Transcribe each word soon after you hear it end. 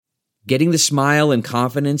Getting the smile and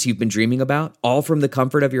confidence you've been dreaming about, all from the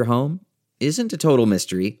comfort of your home, isn't a total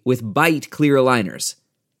mystery with Bite clear aligners.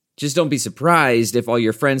 Just don't be surprised if all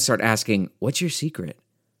your friends start asking, "What's your secret?"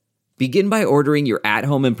 Begin by ordering your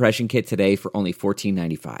at-home impression kit today for only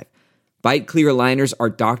 $14.95. Bite clear aligners are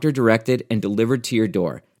doctor-directed and delivered to your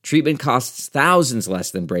door. Treatment costs thousands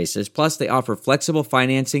less than braces, plus they offer flexible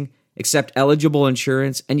financing, accept eligible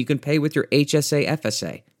insurance, and you can pay with your HSA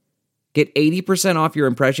FSA. Get 80% off your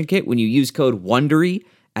impression kit when you use code WONDERY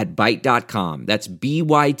at Byte.com. That's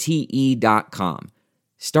BYTE.com.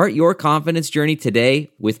 Start your confidence journey today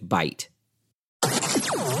with Byte.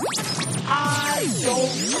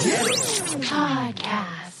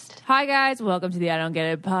 Podcast. Hi, guys. Welcome to the I Don't Get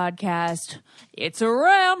It podcast. It's a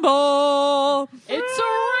ramble. It's a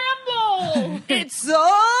ramble. It's a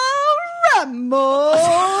ramble.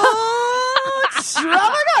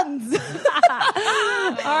 Extravaganza.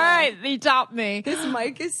 All right, you topped me. This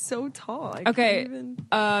mic is so tall. Okay,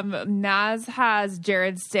 Naz has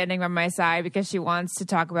Jared standing by my side because she wants to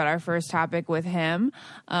talk about our first topic with him.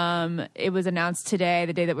 It was announced today,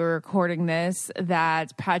 the day that we were recording this,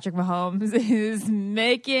 that Patrick Mahomes is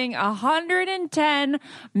making $110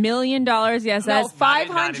 million. Yes, that's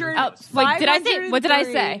 500. Wait, did I say? What did I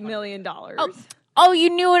say? $503 million. Oh, you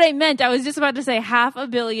knew what I meant. I was just about to say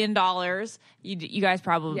 $500 million. You guys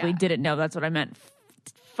probably didn't know that's what I meant.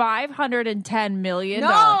 $510 million.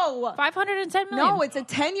 No. $510 million. No, it's a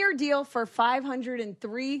 10-year deal for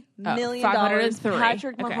 $503 million. 503.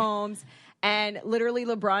 Patrick Okay. Mahomes. And literally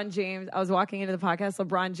LeBron James, I was walking into the podcast,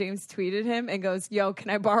 LeBron James tweeted him and goes, "Yo, can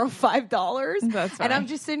I borrow $5?" That's funny. And I'm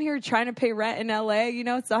just sitting here trying to pay rent in LA. You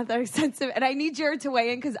know, it's not that expensive. And I need Jared to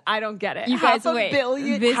weigh in because I don't get it. You guys, $500 wait.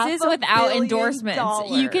 million. This $500 is without million. endorsements.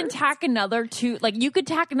 You can tack another you could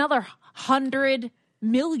tack another 100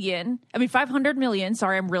 million. I mean, 500 million.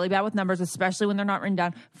 Sorry, I'm really bad with numbers, especially when they're not written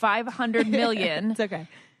down. 500 million. It's okay.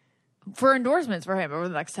 For endorsements for him over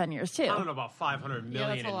the next 10 years, too. I don't know about 500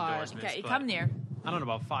 million endorsements. Okay, but come near. I don't know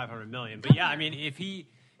about 500 million. But yeah, I mean, if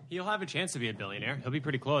he'll have a chance to be a billionaire. He'll be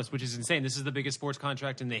pretty close, which is insane. This is the biggest sports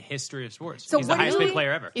contract in the history of sports. So he's the highest paid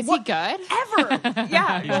player ever. Is he good? Ever.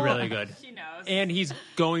 Yeah. He's really good. She knows. And he's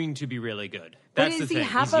going to be really good. But That's is the he thing.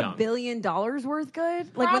 half He's a young. $1 billion worth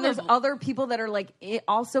good? Like when there's Probably. other people that are like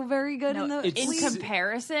also very good in the it's- In league?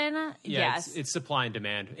 comparison, Yeah, yes. it's supply and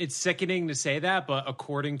demand. It's sickening to say that, but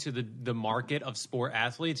according to the market of sport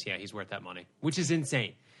athletes, yeah, he's worth that money, which is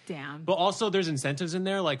insane. Damn. But also there's incentives in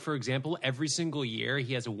there. Like, for example, every single year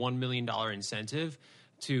he has a $1 million incentive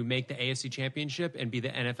to make the AFC Championship and be the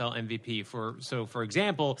NFL MVP. For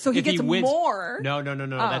example, So he if gets wins, more? No. Oh.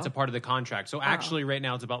 That's a part of the contract. So actually right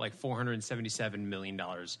now it's about like $477 million.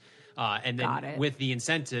 And Got then it. with the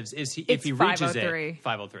incentives, if It's he reaches 503. it,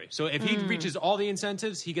 503. So if he reaches all the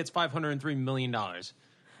incentives, he gets $503 million.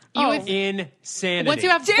 You would, Insanity. once you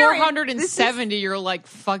have Jared, 470, you're like,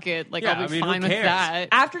 fuck it. Like, Yeah, I'll be I mean, who fine with cares? that.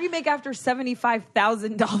 After you make after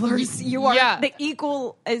 $75,000, you are Yeah. the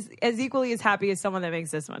equal as equally as happy as someone that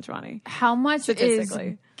makes this much money. How much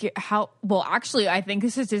Statistically. well, actually, I think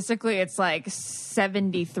statistically it's like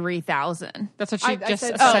 73,000. That's what she I just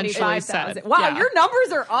said essentially 75,000. said. Wow, Yeah. your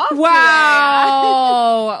numbers are off.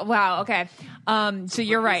 Wow. Wow. Okay. So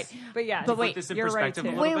you're right. today. But yeah, But wait, Put this in you're right perspective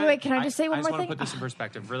too. a little Wait, bit. can I just say one I more just want thing? to put this in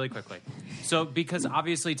perspective really quickly. So, because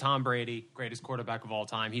obviously Tom Brady, greatest quarterback of all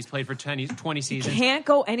time, he's played for 20 seasons. Can't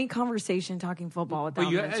go any conversation talking football without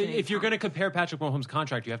But mentioning if you're Tom. going to compare Patrick Mahomes'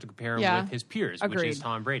 contract, you have to compare him Yeah. with his peers, which Agreed. is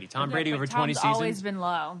Tom Brady. Tom Yeah, Brady but over 20 Tom's seasons. always been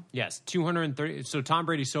low. Yes, 230. So Tom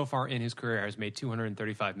Brady so far in his career has made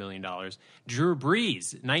 $235 million. Drew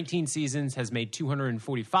Brees, 19 seasons, has made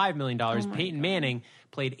 $245 million. Peyton Manning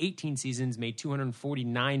played 18 seasons, made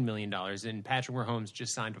 $249 million. And Patrick Mahomes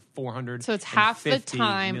just signed a $450 So it's half the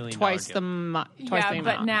time, million twice deal. the amount. Yeah,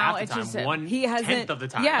 but now Half it's the time, just one he hasn't tenth of the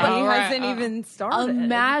time. Yeah, he Oh, right. hasn't even started.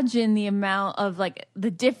 imagine the amount of like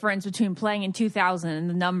the difference between playing in 2000 and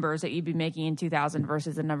the numbers that you'd be making in 2000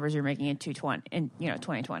 versus the numbers you're making in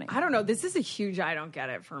 2020. I don't know. This is a huge I don't get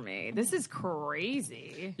it for me. This is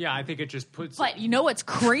crazy. Yeah, I think it just puts. But you know what's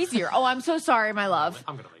crazier? Oh, I'm so sorry, my love.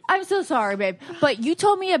 I'm gonna leave. I'm so sorry, babe. But you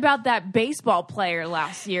told me about that baseball player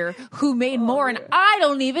last year who made more, and I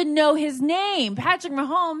don't even know his name. Patrick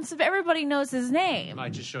Mahomes, everybody knows his name. I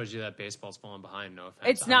just showed you that baseball's falling behind. No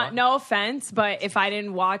offense. It's not, no offense, but if I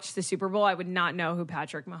didn't watch the Super Bowl, I would not know who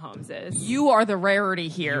Patrick Mahomes is. You are the rarity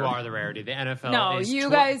here. You are the rarity. The NFL. No, is you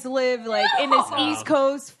guys live like in this East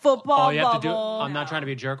Coast football All you have to do. bubble. I'm not trying to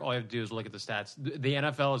be a jerk. All you have to do is look at the stats. The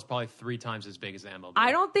NFL is probably 3 times as big as the MLB.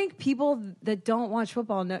 I don't think people that don't watch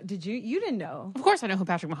football know. Did you? You didn't know. Of course I know who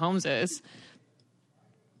Patrick Mahomes is.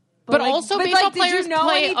 But also, baseball did you players know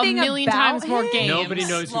play a anything million about times more him? games. Nobody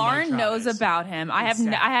knows who Mike Lauren Trout knows is. about him. I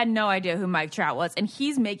had no idea who Mike Trout was, and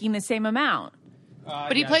he's making the same amount.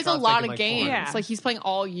 But he plays a Trout's lot taking of like games. 400. Like he's playing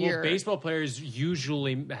all year. Well, baseball players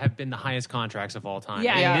usually have been the highest contracts of all time.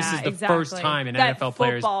 Yeah, and yeah, this is the exactly. first time an That NFL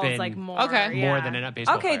player's football's, been like, more, Okay. more yeah. than a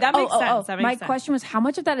baseball player. Okay, that makes sense. That makes My sense. question was, how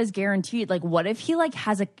much of that is guaranteed? Like, what if he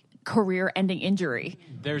has a career-ending injury?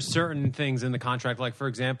 There's certain things in the contract, like, for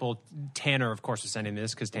example, Tanner, of course, was sending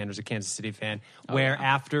this because Tanner's a Kansas City fan, where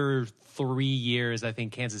after 3 years, I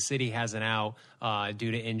think Kansas City has an out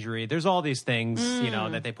due to injury. There's all these things,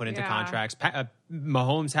 that they put into contracts.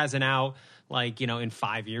 Mahomes has an out, in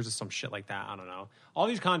 5 years or some shit like that. I don't know. All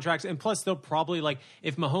these contracts, and plus they'll probably,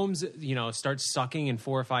 if Mahomes, starts sucking in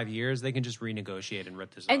 4 or 5 years, they can just renegotiate and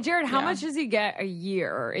rip this up. And Jared, how much does he get a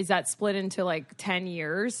year? Is that split into 10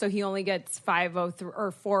 years? So he only gets 503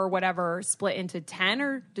 or 4 or whatever split into 10,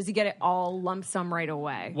 or does he get it all lump sum right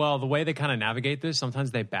away? Well, the way they kind of navigate this,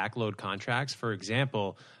 sometimes they backload contracts. For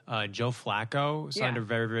example, Joe Flacco signed a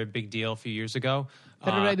very, very big deal a few years ago.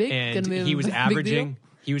 Very big. And Gonna be he was a big averaging deal.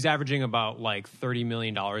 he was averaging about $30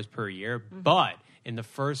 million per year. But in the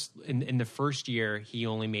first year, he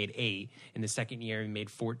only made 8. In the second year, he made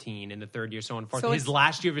 14. In the third year, so on and forth. So His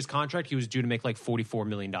last year of his contract, he was due to make $44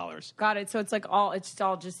 million. Got it. So it's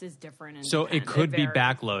all just as different. And So it could be varies.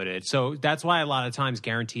 backloaded. So that's why a lot of times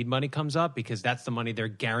guaranteed money comes up, because that's the money they're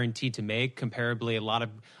guaranteed to make. Comparably,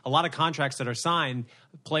 a lot of contracts that are signed,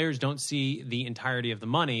 players don't see the entirety of the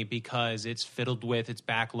money because it's fiddled with, it's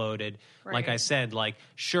backloaded. Right. Like I said,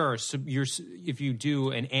 sure, so if you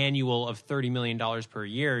do an annual of $30 million per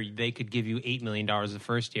year, they could give you $8 million the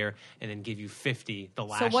first year and then give you 50 the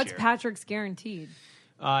last year. So what's Patrick's guaranteed?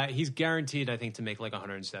 He's guaranteed, I think, to make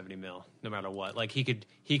 $170 million, no matter what. He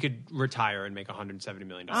could retire and make $170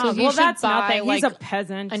 million. So he well, should that's buy, nothing. He's a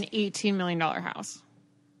peasant. An $18 million house.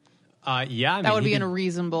 That Would be a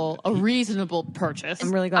reasonable purchase.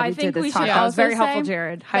 I'm really glad I we think did we this should talk. That was also very helpful, say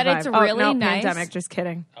Jared. High that it's five. really no, nice. Pandemic. Just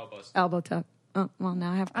kidding. Elbows. Elbow tap. Oh, well,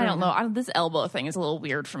 now I have. I don't know. This elbow thing is a little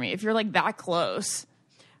weird for me. If you're that close.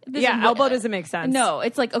 Yeah, elbow doesn't make sense. No,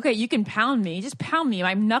 it's okay, you can pound me. Just pound me.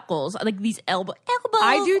 My knuckles. These elbows.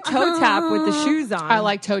 I do toe tap with the shoes on. I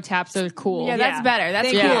like toe taps. They're cool. Yeah, that's better. That's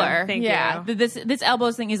Thank you. cooler. Thank yeah. you. This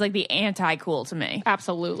elbows thing is the anti-cool to me.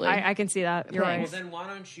 Absolutely. I can see that. You're Well, right. then why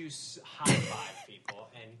don't you high five people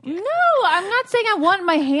and get No, I'm not saying I want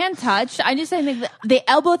my hand touched. I'm just saying the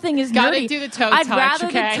elbow thing is Gotta nerdy. do the toe I'd touch, rather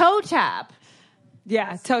okay? the toe tap.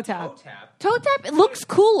 Yeah, toe tap. tap? Toe tap, it looks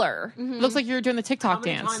cooler. Looks like you're doing the TikTok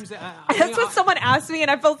dance. That's what someone asked me, and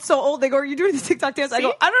I felt so old. They go, "Are you doing the TikTok dance?" I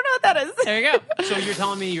go, "I don't know what that is." There you go. So you're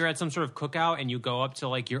telling me you're at some sort of cookout and you go up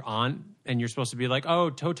to your aunt and you're supposed to be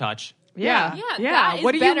 "Oh, toe touch." Yeah. that is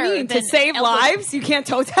What do you better mean? To than save elbow- lives, you can't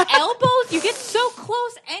toe tap. Elbows, you get so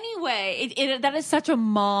close anyway. That is such a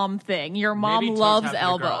mom thing. Your mom Maybe toe loves tap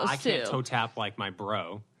your girl. elbows I can't too. toe tap my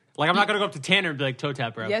bro. I'm not gonna go up to Tanner and be toe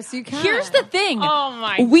tap, bro. Yes, you can. Here's the thing. Oh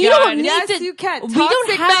my we God. don't need Yes, to. you can. We Toxic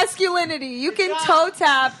don't have. masculinity. You can toe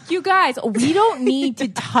tap. You guys, we don't need to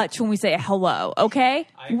touch when we say hello, okay?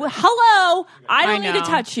 Hello, I don't need to know.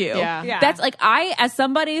 touch you. Yeah. Yeah. That's as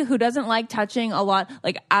somebody who doesn't like touching a lot,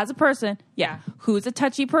 as a person, who's a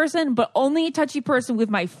touchy person, but only a touchy person with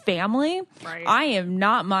my family, Right. I am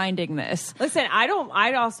not minding this. Listen,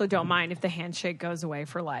 I also don't mind if the handshake goes away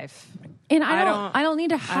for life. And I don't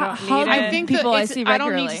need to don't hug need it. I think people I that see I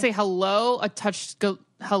regularly. don't need to say hello, a touch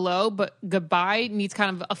hello, but goodbye needs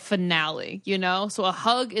kind of a finale, So a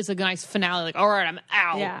hug is a nice finale, all right, I'm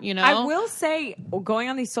out, Yeah. I will say, going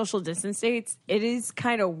on these social distance dates, it is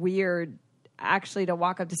kind of weird actually to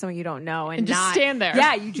walk up to someone you don't know and just not stand there.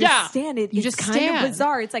 Yeah, you just stand. You It's just kind stand. of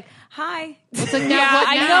bizarre. It's like, hi. It's like,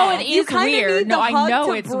 I know it You is kind of weird. need No, the I hug know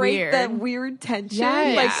to it's break weird. that weird tension.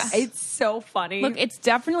 Yes. Like, it's so funny. Look, it's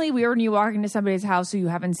definitely weird when you walk into somebody's house who you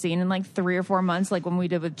haven't seen in 3 or 4 months, like when we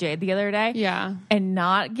did with Jade the other day. Yeah. And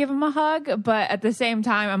not give him a hug. But at the same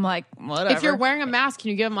time, I'm like, whatever. If you're wearing a mask,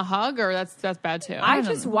 can you give him a hug, or that's bad too? I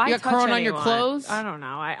just why You got touch corona on your anyone? clothes? I don't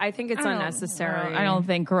know. I think it's unnecessary. I don't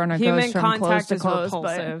think Corona Human goes from clothes contact to is clothes.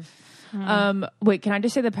 repulsive. Wait, can I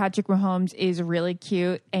just say that Patrick Mahomes is really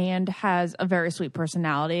cute and has a very sweet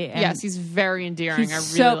personality? And Yes, he's very endearing. he's I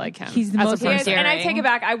really so- like him. he's the as a most person. Yes, and I endearing. take it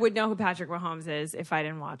back. I would know who Patrick Mahomes is if I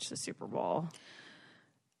didn't watch the Super Bowl.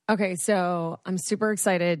 Okay, so I'm super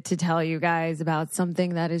excited to tell you guys about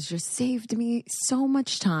something that has just saved me so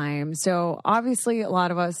much time. So obviously a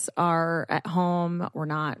lot of us are at home. We're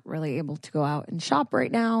not really able to go out and shop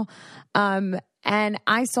right now. And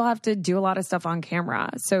I still have to do a lot of stuff on camera.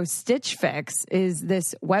 So Stitch Fix is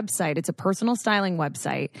this website. It's a personal styling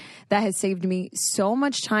website that has saved me so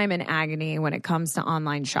much time and agony when it comes to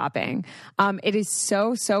online shopping. It is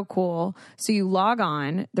so, so cool. So you log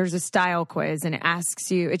on, there's a style quiz, and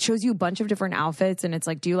it shows you a bunch of different outfits, and it's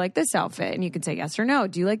like, do you like this outfit? And you can say yes or no.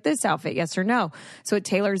 Do you like this outfit? Yes or no. So it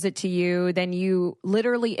tailors it to you. Then you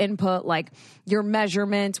literally input like your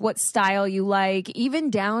measurements, what style you like, even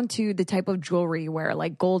down to the type of jewelry you wear,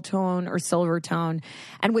 like gold tone or silver tone.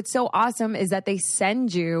 And what's so awesome is that they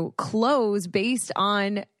send you clothes based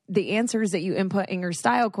on the answers that you input in your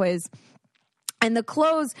style quiz. And the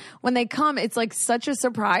clothes, when they come, it's like such a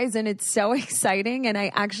surprise and it's so exciting. And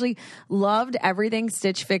I actually loved everything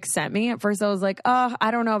Stitch Fix sent me. At first I was like, oh, I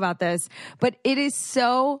don't know about this. But it is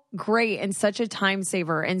so great and such a time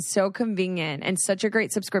saver and so convenient and such a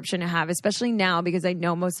great subscription to have, especially now because I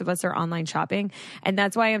know most of us are online shopping. And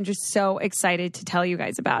that's why I'm just so excited to tell you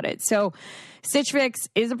guys about it. So Stitch Fix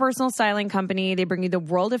is a personal styling company. They bring you the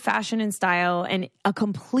world of fashion and style and a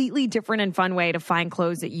completely different and fun way to find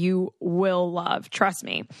clothes that you will love. Trust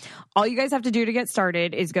me. All you guys have to do to get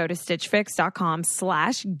started is go to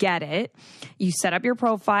stitchfix.com/getit. You set up your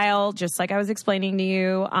profile, just like I was explaining to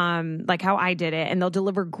you, like how I did it, and they'll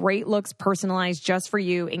deliver great looks personalized just for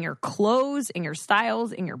you in your clothes, in your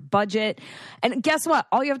styles, in your budget. And guess what?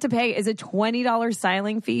 All you have to pay is a $20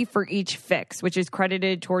 styling fee for each fix, which is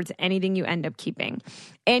credited towards anything you end up keeping.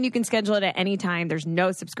 And you can schedule it at any time. There's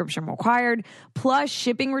no subscription required. Plus,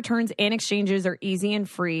 shipping, returns, and exchanges are easy and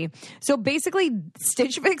free. So basically,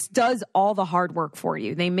 Stitch Fix does all the hard work for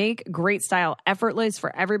you. They make great style effortless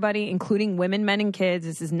for everybody, including women, men, and kids.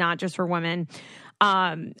 This is not just for women.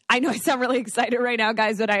 I know I sound really excited right now,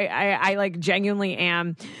 guys, but I like genuinely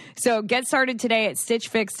am. So get started today at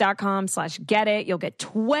stitchfix.com/getit. You'll get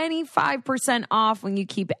 25% off when you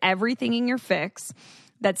keep everything in your fix.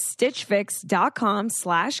 That's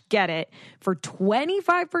stitchfix.com/getit for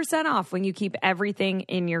 25% off when you keep everything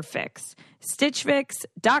in your fix.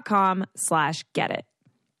 stitchfix.com/getit.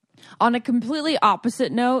 On a completely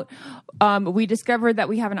opposite note, we discovered that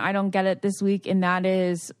we have an I don't get it this week, and that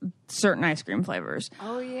is certain ice cream flavors.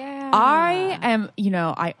 Oh, yeah. I am,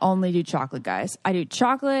 I only do chocolate, guys. I do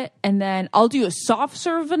chocolate, and then I'll do a soft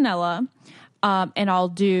serve vanilla, and I'll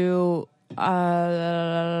do...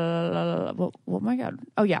 oh my God.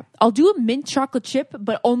 Oh yeah. I'll do a mint chocolate chip,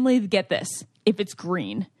 but only get this if it's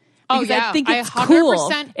green. Because I think it's 100% cool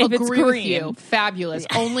if it's agree green. with you. Fabulous.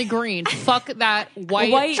 Only green. Fuck that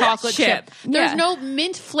white chocolate chip. There's no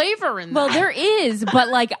mint flavor in that. Well, there is, but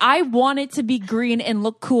I want it to be green and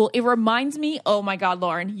look cool. It reminds me, oh my God,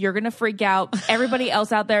 Lauren, you're going to freak out. Everybody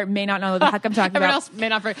else out there may not know what the heck I'm talking Everyone about. else may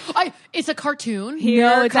not freak. It's a cartoon.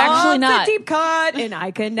 No, it's actually not. The deep cut, and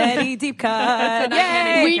I can edit deep cut.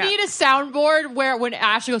 Yay! We need a soundboard where when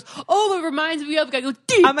Ashley goes, oh, it reminds me of, I go,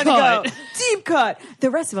 deep I'm cut. going to go, deep cut. The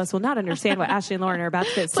rest of us will not understand what Ashley and Lauren are about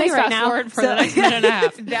to say Please right fast now. forward for the next minute and a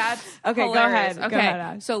half. That's okay. hilarious. Go ahead. Okay, Go ahead,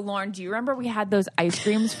 Ash. so Lauren, do you remember we had those ice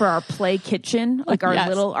creams for our play kitchen, like our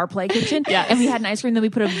Yes. our play kitchen? Yes. And we had an ice cream that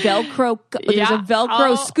we put a Velcro. There's a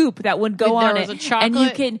Velcro scoop that would go There on was it, a chocolate- and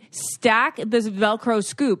you can stack those Velcro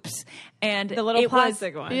scoops. And The little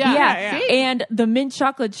plastic one. Yeah. See? And the mint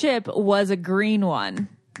chocolate chip was a green one.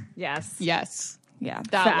 Yes. Yes. Yeah.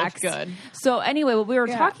 That Facts. looked good. So anyway, what we were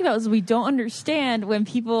talking about is we don't understand when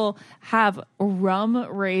people have rum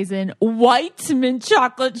raisin white mint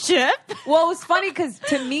chocolate chip. Well, it was funny because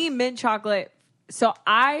to me, mint chocolate. So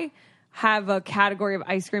I have a category of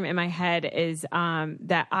ice cream in my head is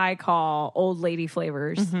that I call old lady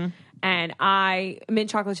flavors, and mint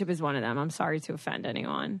chocolate chip is one of them. I'm sorry to offend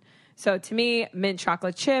anyone. So to me, mint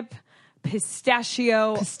chocolate chip.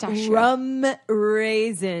 Pistachio, rum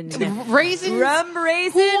raisin. Raisins. Rum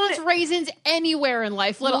raisin. Who wants raisins anywhere in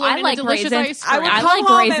life? Let Well, alone I in like a delicious raisins. ice cream. I would I come like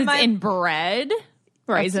home raisins and in bread.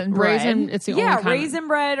 Raisin bread. Raisin. It's the only kind. Raisin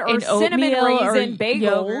bread or In cinnamon oatmeal or raisin bagels.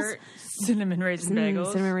 yogurt. Cinnamon raisin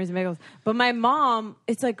bagels. Cinnamon raisin bagels. But my mom,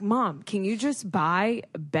 it's like, Mom, can you just buy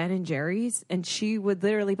Ben and Jerry's? And she would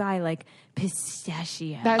literally buy like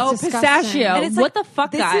pistachio. That's disgusting. Pistachio. And it's What like, the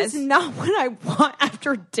fuck, this guys? is not what I want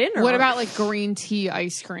after dinner. What about like green tea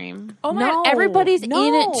ice cream? Oh my No, God, everybody's no.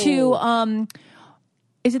 in it too.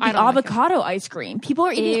 Is it I the don't like it. avocado ice cream? People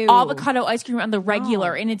are eating Ew. avocado ice cream on the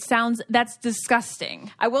regular, and that's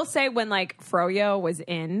disgusting. I will say when like Froyo was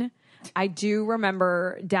in, I do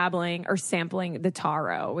remember dabbling or sampling the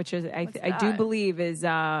taro, which is I do that? believe is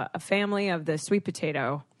a family of the sweet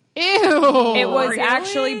potato. Ew. It was Really?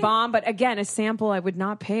 actually bomb, but again, a sample I would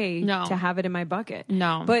not pay No. to have it in my bucket.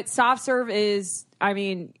 No. But soft serve is, I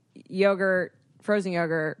mean, yogurt, frozen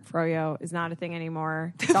yogurt, froyo, is not a thing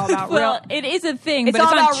anymore. It's all about Well, real. it is a thing, It's but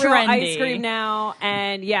all it's about not real trendy. ice cream now.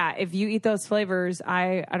 And yeah, if you eat those flavors,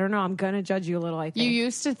 I don't know. I'm gonna judge you a little. I think You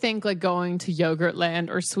used to think like going to Yogurtland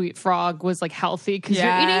or Sweet Frog was like healthy because you're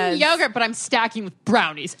Yes. eating yogurt, but I'm stacking with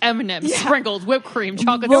brownies, M&Ms, sprinkles, whipped cream,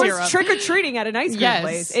 chocolate Well, syrup. it's trick or treating at an ice cream Yes.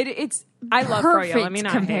 place. It's I love Perfect froyo. Let me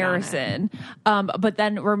not hate on it. comparison. But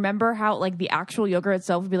then remember how like the actual yogurt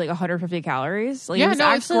itself would be like 150 calories. Like, it yeah, was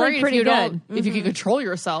no, it's actually like, great pretty if you good. don't, if you can control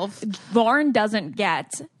yourself. Lauren doesn't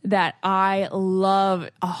get that I love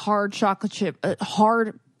a hard chocolate chip,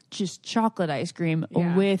 just chocolate ice cream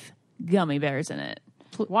Yeah. with gummy bears in it.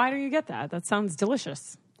 Why do you get that? That sounds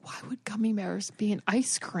delicious. Why would gummy bears be in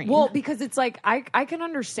ice cream? Well, because it's like I can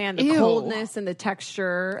understand the Ew. coldness and the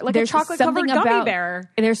texture, like There's a chocolate covered something gummy about-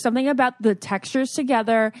 bear. There's something about the textures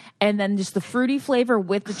together and then just the fruity flavor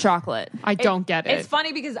with the chocolate. I don't get it. It's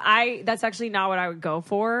funny because that's actually not what I would go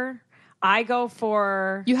for. I go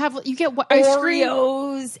for You get what ice cream?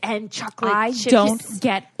 Oreos and chocolate I chips don't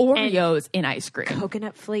get Oreos in ice cream.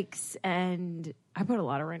 coconut flakes, and I put a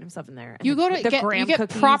lot of random stuff in there. And You go to the get graham you get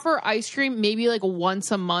cookies. proper ice cream maybe like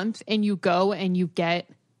once a month, and you go and you get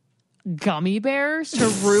gummy bears to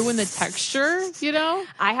ruin the texture. You know,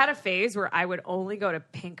 I had a phase where I would only go to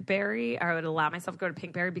Pinkberry. I would allow myself to go to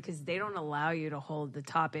Pinkberry because they don't allow you to hold the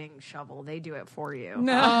topping shovel. They do it for you.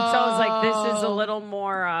 No. So I was like, this is a little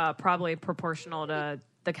more probably proportional to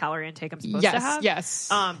the calorie intake I'm supposed to have. Yes.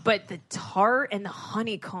 But the tart and the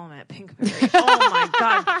honeycomb at Pinkberry. Oh my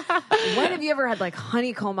God. When have you ever had like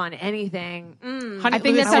honeycomb on anything? I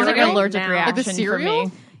think that sounds like an allergic Like reaction the for cereal?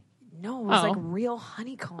 me. No, it was Oh. like real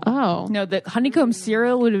honeycomb. Oh. No, the honeycomb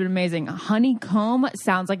cereal would have been amazing. Honeycomb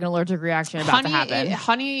sounds like an allergic reaction about to happen.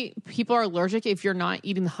 Honey, people are allergic if you're not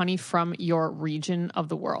eating the honey from your region of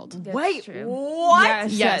the world. Wait, true. what?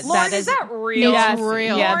 Yes, Lauren, that is that real? Yes,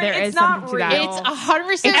 real. Yeah, Lauren, there it's is not something to that. real.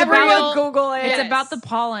 It's 100% Everyone real. Google it. It's about the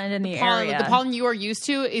pollen in the area. The pollen you are used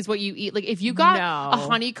to is what you eat. Like if you got No. a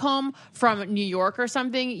honeycomb from New York or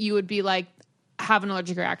something, you would be like have an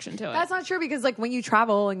allergic reaction to it. That's not true because like when you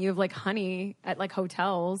travel and you have like honey at like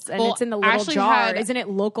hotels and Well, it's in the little Ashley jar, had- isn't it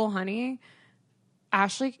local honey?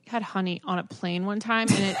 Ashley had honey on a plane one time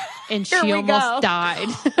and Here she we almost go. died.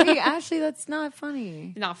 Wait, Ashley, that's not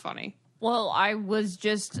funny. Not funny. Well, I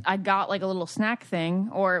got like a little snack thing,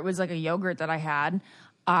 or it was like a yogurt that I had.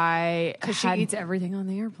 Because she eats everything on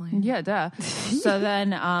the airplane. Yeah, duh. So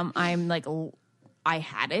then I'm like, I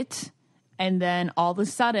had it, and then all of a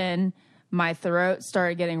sudden, my throat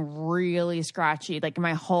started getting really scratchy, like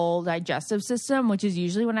my whole digestive system, which is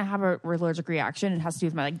usually when I have a allergic reaction, it has to do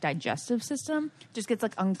with my like digestive system, just gets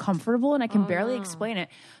like uncomfortable, and I can barely explain it.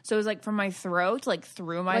 So it was like from my throat, like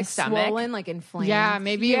through my Like stomach. swollen, like inflamed. Yeah,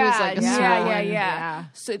 maybe it was like a swollen. Yeah.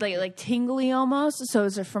 So like tingly almost. So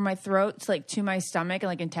it's from my throat to like to my stomach and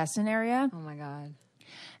like intestine area. Oh my God.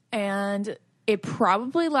 And it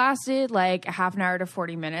probably lasted like a half an hour to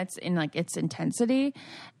 40 minutes in like its intensity.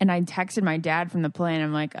 And I texted my dad from the plane.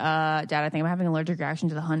 I'm like, Dad, I think I'm having an allergic reaction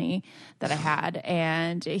to the honey that I had.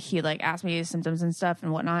 And he like asked me his symptoms and stuff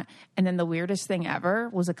and whatnot. And then the weirdest thing ever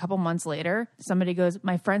was a couple months later, somebody goes,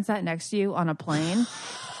 my friend sat next to you on a plane.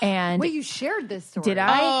 And Wait, you shared this story. did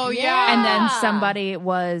I? Oh, yeah. And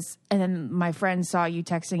then my friend saw you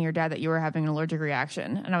texting your dad that you were having an allergic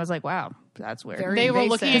reaction. And I was like, wow, that's weird. Very They were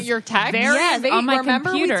invasive. looking at your text. Very Yes, invasive. on my Remember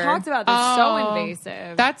computer. we talked about this. So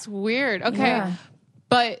invasive. That's weird. Okay. Yeah.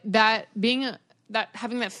 But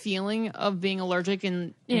having that feeling of being allergic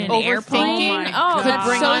and In an overthinking airplane? Oh, Oh, could that's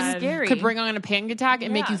bring so on scary. could bring on a panic attack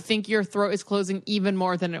and make Yeah. you think your throat is closing even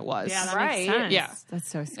more than it was. yeah, that Right. makes sense. Yeah. That's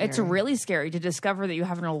so scary. It's really scary to discover that you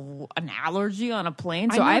have an allergy on a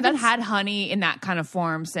plane. So know, I haven't that's- had honey in that kind of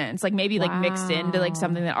form since. Like maybe like mixed into like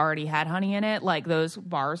something that already had honey in it, like those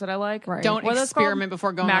bars that I like. Right. Don't What are those experiment called?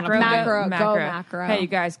 before going Macro. on a plane. Macro. Go Macro. Hey, you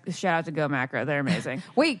guys, shout out to Go Macro. They're amazing.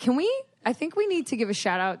 Wait, can we? I think we need to give a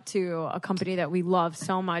shout out to a company that we love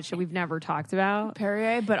so much that we've never talked about.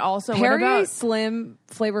 Perrier, but also Perrier what about Slim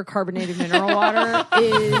Flavor Carbonated Mineral Water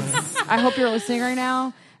is. I hope you're listening right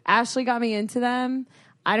now. Ashley got me into them.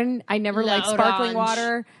 I never La liked sparkling Orange.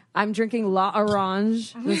 water. I'm drinking La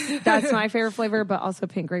Orange. That's my favorite flavor, but also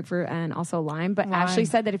pink grapefruit and also lime. But Ashley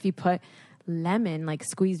said that if you put lemon, like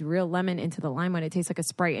squeeze real lemon into the lime one, it tastes like a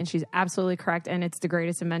Sprite, and she's absolutely correct, and it's the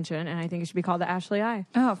greatest invention, and I think it should be called the Ashley Eye.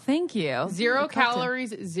 Oh, thank you. 0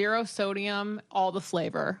 calories, 0 sodium, all the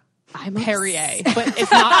flavor. I'm Perrier, but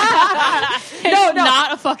it's not. It's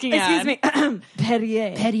not a fucking ad. Excuse me.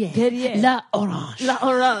 Perrier. La Orange. La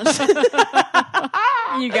Orange.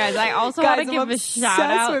 You guys, I also Guys, want to I'm give a obsessed shout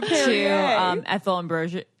out with to Perrier.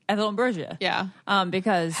 Ethel Ambrosia. Yeah.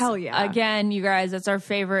 Because Hell yeah. again, you guys, that's our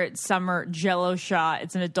favorite summer Jello shot.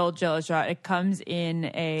 It's an adult Jello shot. It comes in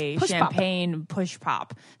a champagne push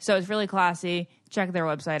pop, so it's really classy. Check their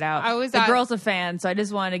website out. The girl's a fan, so I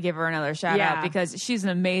just wanted to give her another shout out because she's an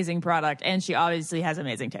amazing product and she obviously has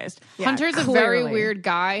amazing taste. Yeah, Hunter's a very weird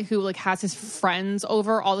guy who like has his friends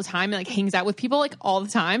over all the time and like hangs out with people like all the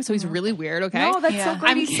time. So he's really weird. Okay, no, that's so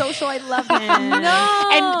great. He's social. I love him. No,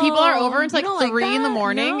 and people are over until like 3 in the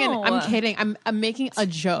morning, and I'm kidding. I'm making a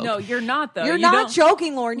joke. No, you're not though. You're not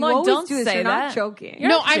joking, Lauren. You always don't do this. say You're that. not joking. You're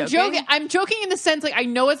not I'm joking. I'm joking in the sense like I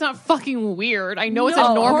know it's not fucking weird. I know it's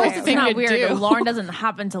a normal thing it's not to weird. do. Lauren doesn't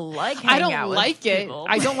happen to like hanging I don't out with like it. people.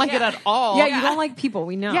 I don't like it at all. Yeah, you don't like people.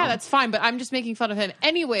 We know. Yeah, that's fine, but I'm just making fun of him.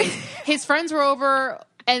 Anyways, his friends were over,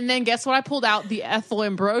 and then guess what? I pulled out the Ethel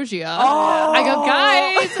Ambrosia. I go,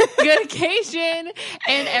 guys, good occasion.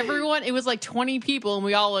 And everyone, it was like 20 people, and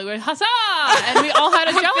we all went, huzzah! And we all had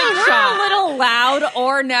a jello shot. a little loud,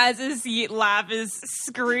 or Naz's laugh is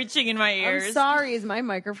screeching in my ears. I'm sorry. Is my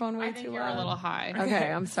microphone way too You're loud? a little high.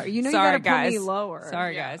 Okay, I'm sorry. You know Sorry, you gotta put me guys. lower.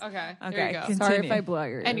 Sorry, guys. Okay, there Okay, you go. continue. Sorry if I blow out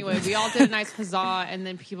your ears. Anyway, we all did a nice huzzah, and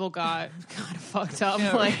then people got kind of fucked up.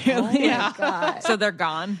 God. So they're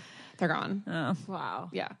gone. They're gone. Oh. Wow.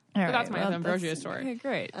 Yeah. All But right, that's my well, Ambrosia story. Okay,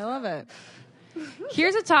 great. I love it.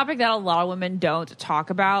 Here's a topic that a lot of women don't talk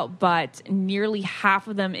about, but nearly half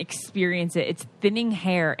of them experience it. It's thinning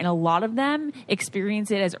hair, and a lot of them experience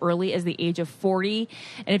it as early as the age of 40.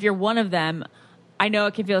 And if you're one of them, I know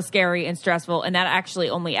it can feel scary and stressful, and that actually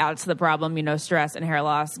only adds to the problem. You know, stress and hair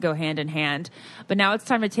loss go hand in hand. But now it's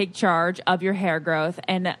time to take charge of your hair growth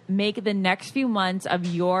and make the next few months of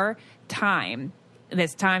your time,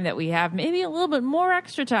 this time that we have, maybe a little bit more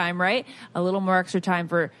extra time, right? A little more extra time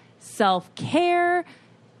for self-care,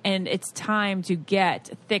 and it's time to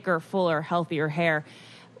get thicker, fuller, healthier hair.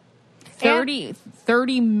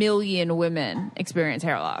 30 million women experience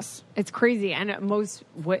hair loss. It's crazy. And most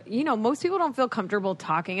people don't feel comfortable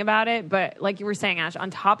talking about it. But like you were saying, Ash,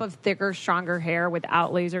 on top of thicker, stronger hair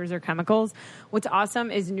without lasers or chemicals, what's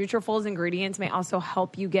awesome is Nutrafol's ingredients may also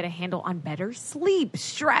help you get a handle on better sleep,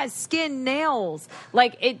 stress, skin, nails.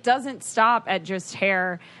 Like, it doesn't stop at just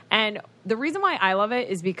hair. And the reason why I love it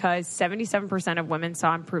is because 77% of women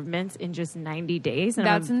saw improvements in just 90 days. And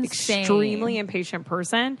That's I'm an insane. extremely impatient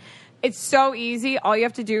person. It's so easy. All you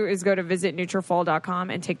have to do is go to visit Nutrafol.com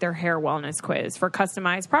and take their hair wellness quiz for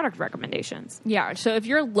customized product recommendations. Yeah, so if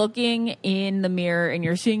you're looking in the mirror and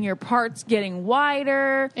you're seeing your parts getting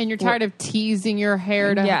wider, And you're tired of teasing your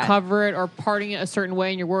hair to cover it or parting it a certain way,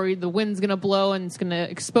 and you're worried the wind's going to blow and it's going to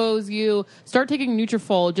expose you, start taking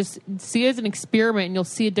Nutrafol. Just see it as an experiment, and you'll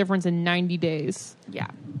see a difference in 90 days. yeah.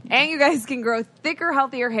 And you guys can grow thicker,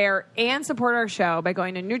 healthier hair and support our show by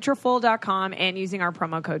going to Nutrafol.com and using our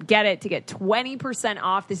promo code GETIT to get 20%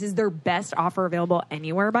 off. This is their best offer available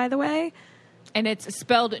anywhere, by the way. And it's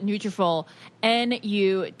spelled Nutrafol,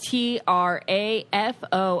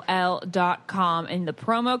 Nutrafol.com, and the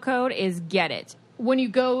promo code is GETIT. When you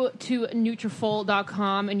go to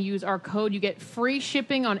Nutrafol.com and use our code, you get free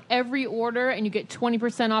shipping on every order, and you get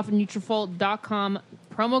 20% off Nutrafol.com.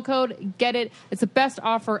 Promo code GET IT. It's the best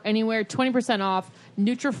offer anywhere. 20% off.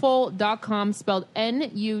 Nutrafol.com, spelled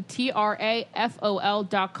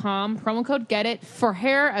Nutrafol.com. Promo code GET IT for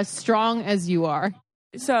hair as strong as you are.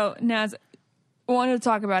 So, Naz, I wanted to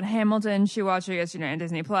talk about Hamilton. She watched it yesterday on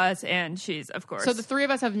Disney Plus, and she's, of course. So the three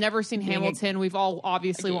of us have never seen Hamilton. We've all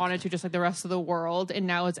obviously wanted to, just like the rest of the world, and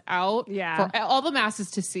now it's out for all the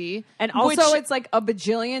masses to see. And also, it's like $1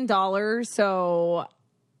 bajillion, so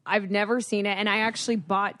I've never seen it, and I actually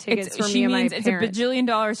bought tickets for me and my parents. It's $1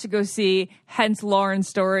 bajillion to go see. Hence Lauren's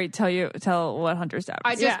story. Tell what Hunter's happened.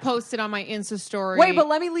 I just posted on my Insta story. Wait, but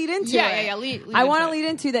let me lead into it. Yeah. I want to lead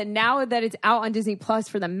into that now that it's out on Disney Plus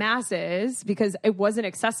for the masses, because it wasn't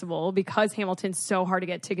accessible because Hamilton's so hard to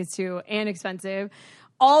get tickets to and expensive.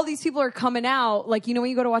 All these people are coming out, like, you know,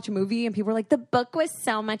 when you go to watch a movie and people are like, the book was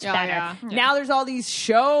so much better. Yeah. Now there's all these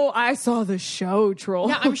I saw the show troll.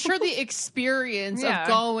 Yeah, I'm sure the experience of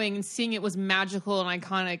going and seeing it was magical and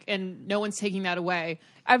iconic, and no one's taking that away.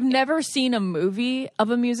 I've never seen a movie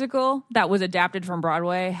of a musical that was adapted from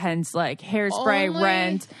Broadway, hence like Hairspray,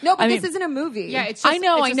 Rent. No, but this isn't a movie. Yeah, it's just, I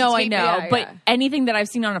know. Yeah, but yeah. anything that I've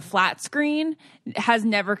seen on a flat screen has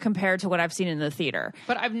never compared to what I've seen in the theater.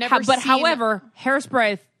 But I've never But seen... however,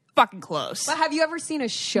 Hairspray fucking close. But have you ever seen a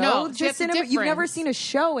show? No, just that's in the you've never difference. seen a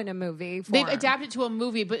show in a movie. They've form. adapted to a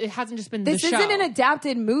movie, but it hasn't just been This the show. isn't an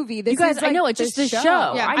adapted movie. This You guys, is I know like it's just the the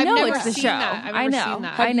show. Yeah, I I've know never it's the seen show. that. I've I never know. seen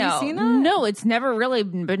that. I Have you know. seen that? No, it's never really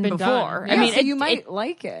been before. done. I Yeah, mean, so you might it,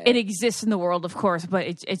 like it. it exists in the world, of course, but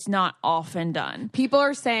it's not often done. People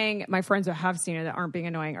are saying, my friends who have seen it that aren't being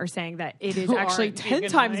annoying are saying that it is Who actually aren't 10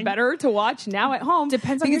 being times annoying. better to watch now at home.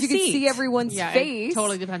 Depends on because your you can seat. see everyone's Yeah, face. it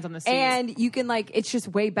totally depends on the seat. And you can it's just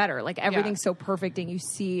way better. Like everything's so perfect and you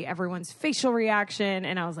see everyone's facial reaction.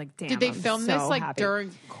 And I was like, damn. Did they I'm film so this like happy.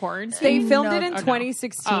 during quarantine? They filmed it in Oh, no.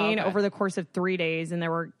 2016 Oh, okay. over the course of 3 days, and there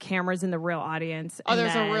were cameras in the real audience. Oh, and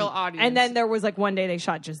there's a then- real audience. And then there was one day they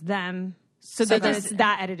shot just them. So So they then just it's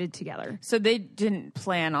that edited together. so they didn't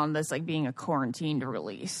plan on this being a quarantined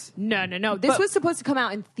release. No. This was supposed to come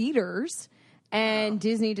out in theaters, and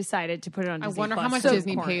Disney decided to put it on I Disney wonder how Plus. much So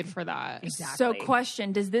Disney corn. paid for that. Exactly. So,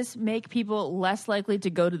 question: does this make people less likely to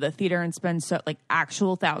go to the theater and spend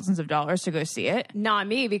actual thousands of dollars to go see it? Not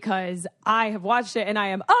me, because I have watched it and I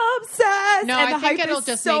am obsessed. No, and I the think hype it'll is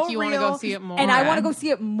just so make you wanna real. go see it more. And I want to go see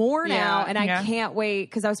it more now, Yeah. and I Yeah. can't wait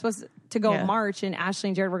because I was supposed to go Yeah. in March, and Ashley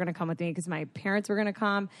and Jared were going to come with me because my parents were going to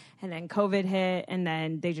come, and then COVID hit, and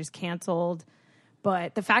then they just canceled.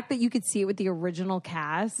 But the fact that you could see it with the original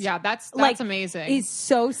cast, Yeah, that's amazing. Is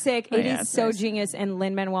so sick. It yeah, is it's so nice. genius. And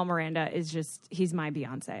Lin-Manuel Miranda is he's my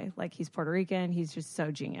Beyonce. He's Puerto Rican. He's just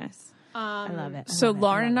so genius. I love it. So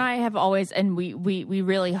Lauren and I have always, and we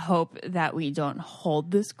really hope that we don't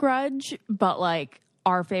hold this grudge, but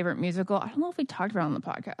our favorite musical. I don't know if we talked about it on the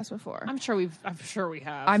podcast before. I'm sure we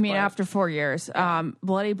have. I mean, but- after 4 years,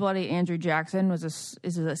 Bloody Bloody Andrew Jackson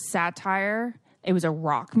is a satire. It was a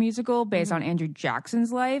rock musical based on Andrew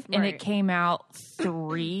Jackson's life, and Right. it came out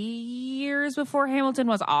 3 years before Hamilton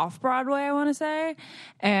was off Broadway, I want to say.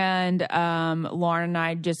 And Lauren and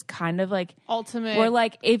I just kind of ultimate. we're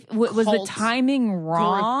was the cult timing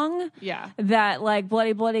wrong? Yeah. That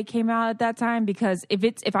Bloody Bloody came out at that time, because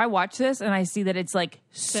if I watch this and I see that it's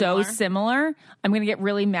so similar, I'm gonna get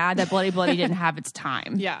really mad that Bloody Bloody didn't have its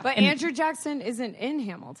time. Yeah, But Andrew Jackson isn't in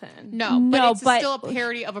Hamilton. no, No, it's but- still a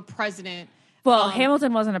parody of a president. Well,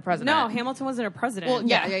 Hamilton wasn't a president. No, Hamilton wasn't a president. Well,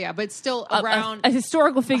 yeah, but it's still A- around. a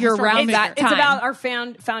historical figure around figure. that time. It's about our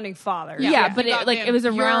founding fathers. yeah, You but got it was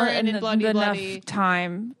Van around Buren and Bloody enough Bloody.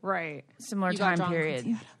 time, Right. similar You got time John period. Quincy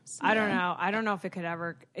Adams. I don't know. I don't know if it could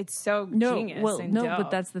ever. It's so No, genius. well, and no, dope.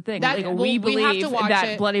 but that's the thing. That- well, we we have to believe watch that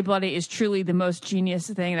it. Bloody Bloody is truly the most genius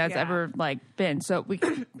thing that's Yeah. ever been. So we,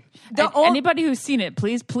 ol- anybody who's seen it,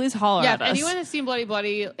 please holler Yeah, at if us. anyone has seen Bloody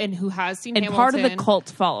Bloody and who has seen and Hamilton, part of the cult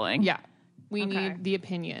following. Yeah, we Okay. need the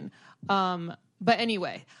opinion. But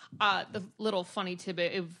anyway, the little funny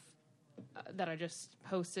tidbit that I just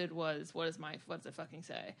posted was what's it fucking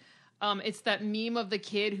say? It's that meme of the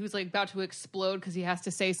kid who's about to explode because he has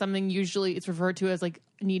to say something. Usually it's referred to as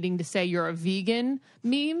needing to say you're a vegan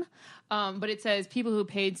meme. But it says people who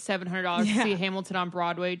paid $700 to see Hamilton on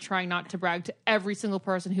Broadway, trying not to brag to every single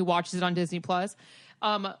person who watches it on Disney Plus.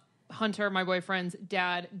 Hunter, my boyfriend's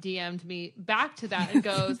dad, DM'd me back to that and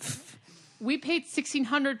goes, "We paid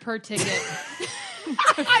 $1,600 per ticket."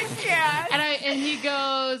 I can't. And he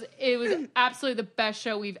goes, "It was absolutely the best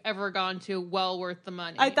show we've ever gone to. Well worth the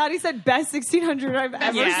money." I thought he said best 1,600 I've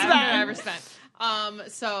ever spent. I've ever spent.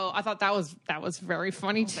 So I thought that was very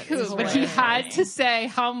funny too. But he had to say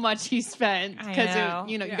how much he spent because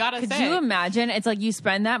you gotta Could say. you imagine? It's you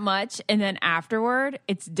spend that much and then afterward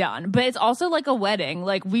it's done. But it's also like a wedding.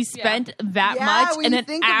 We spent that Yeah, much when and you then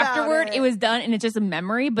think about afterward it. it was done and it's just a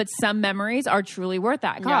memory. But some memories are truly worth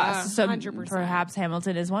that cost. Yeah, so 100%. perhaps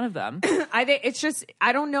Hamilton is one of them. I think it's just,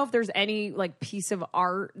 I don't know if there's any piece of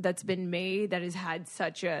art that's been made that has had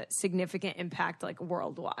such a significant impact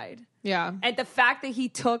worldwide. Yeah. And the fact that he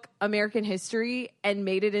took American history and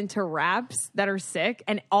made it into raps that are sick,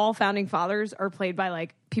 and all founding fathers are played by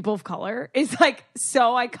people of color, is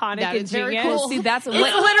so iconic That and is very genius. cool. See, that's It's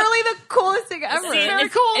literally the coolest thing ever.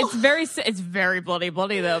 It's very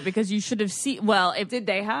bloody though, because you should have seen. Well, if Did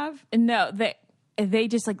they have? no, they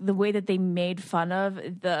just the way that they made fun of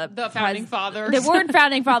the founding fathers. They weren't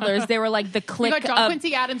founding fathers. They were the You clique got John of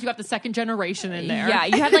Quincy Adams. You got the second generation in there. yeah.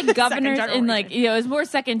 You had governors and generation. it was more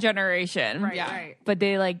second generation, Right, Yeah. right. But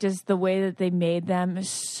they just the way that they made them is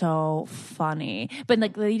so funny. But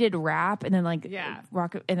they did rap and then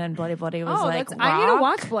rock and then Bloody Bloody was I need to rock.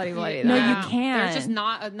 watch Bloody Bloody. No, though. you can't. There's just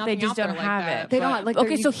not nothing They just out don't there have like that. it. They but- don't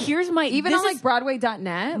Okay, so here's my even this on is-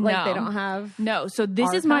 Broadway.net, No. they don't have. No, so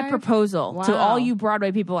this is my Archive? proposal to Wow. all you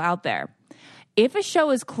Broadway people out there. If a show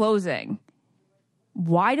is closing,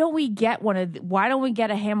 why don't we get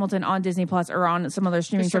a Hamilton on Disney Plus or on some other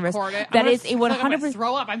streaming Just service record it. that is a 100%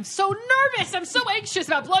 throw up. I'm so nervous. I'm so anxious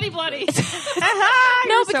about bloody.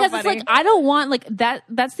 No, because it's like I don't want like that.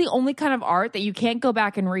 That's the only kind of art that you can't go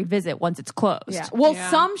back and revisit once it's closed. Yeah. Well,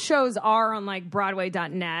 some shows are on like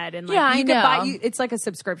Broadway.net and like you could buy. It's like a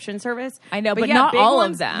subscription service. I know, but not all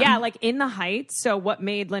of them. Yeah, like In the Heights. So what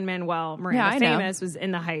made Lin-Manuel Miranda famous was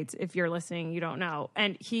In the Heights. If you're listening, you don't know.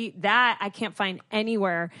 And I can't find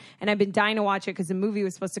anywhere. And I've been dying to watch it because the movie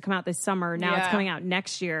was supposed to come out this summer. Now it's coming out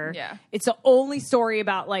next year. Yeah. It's the only story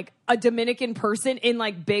about like a Dominican person in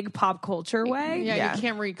like big pop culture way. Yeah, you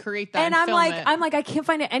can't recreate that. And I'm like, I can't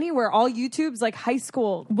find it anywhere. All YouTube's like high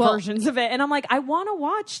school versions of it. And I'm like, I want to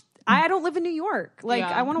watch. I don't live in New York. Like,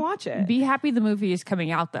 I want to watch it. Be happy the movie is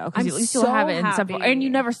coming out though, because at least you'll so have it in some. And you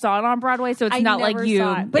never saw it on Broadway, so it's not like you.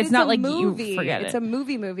 But it's not like movie. you forget it. It's a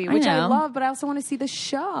movie, which I love, but I also want to see the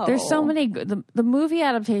show. There's so many good. The movie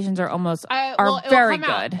adaptations are almost very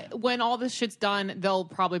good. When all this shit's done, they'll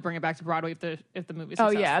probably bring it back to Broadway if the movie's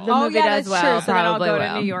successful. Oh yeah, the movie does well. True. So then I'll go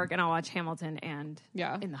to New York and I'll watch Hamilton and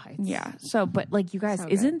In the Heights. Yeah. So, but like you guys,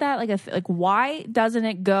 isn't that like why doesn't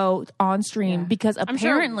it go on stream? Because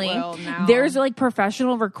apparently there's like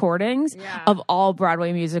professional recordings of all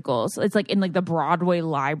Broadway musicals. It's like in like the Broadway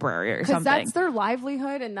library or something. That's their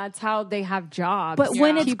livelihood and that's how they have jobs. But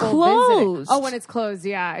when it's closed. Oh, when it's closed.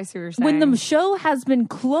 Yeah, I see what you're saying. When the show has been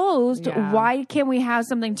closed, why can't we have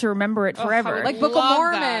something to remember it forever? Like Book of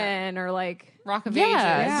Mormon or like Rock of Ages.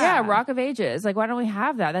 Yeah, Rock of Ages. Like, why don't we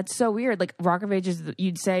have that? That's so weird. Like, Rock of Ages,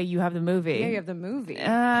 you'd say you have the movie. Yeah, you have the movie. We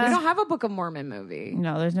don't have a Book of Mormon movie.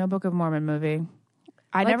 No, there's no Book of Mormon movie.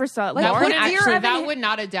 I never saw it. Like, that would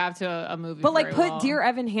not adapt to a movie. But like, put Dear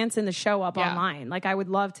Evan Hansen the show up online. Like, I would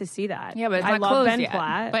love to see that. Yeah, but it's I not love closed Ben yet.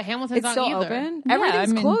 Platt. But Hamilton's it's not still either. open. Yeah,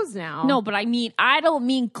 Everything's closed now. No, but I don't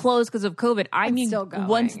mean closed because of COVID. I mean still going,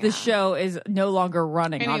 once the show is no longer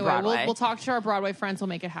running on Broadway. We'll talk to our Broadway friends. We'll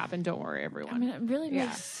make it happen. Don't worry, everyone. I mean, it really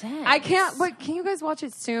makes sense. I can't. But can you guys watch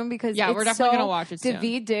it soon? Because we're definitely gonna watch it soon.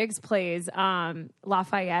 Daveed Diggs plays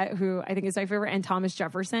Lafayette, who I think is my favorite, and Thomas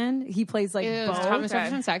Jefferson. He plays like both. Thomas Jefferson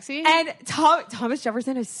sexy? And Thomas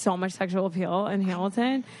Jefferson has so much sexual appeal in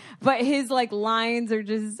Hamilton, but his like lines are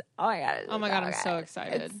just oh my god, I'm so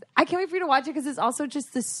excited. I can't wait for you to watch it because it's also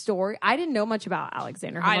just the story. I didn't know much about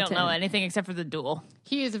Alexander Hamilton. I don't know anything except for the duel.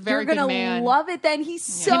 He is a very You're good man. You're gonna love it. Then he's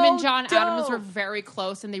so him and John dope. Adams were very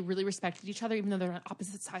close, and they really respected each other, even though they're on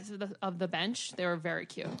opposite sides of the bench. They were very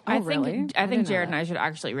cute. I think Jared and I should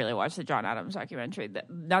actually really watch the John Adams documentary.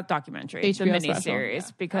 Not documentary, the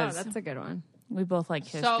miniseries, because that's a good one. We both like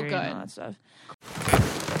history and all that stuff.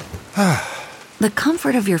 The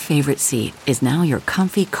comfort of your favorite seat is now your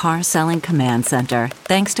comfy car selling command center,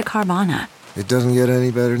 thanks to Carvana. It doesn't get any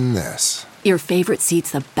better than this. Your favorite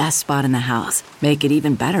seat's the best spot in the house. Make it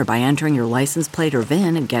even better by entering your license plate or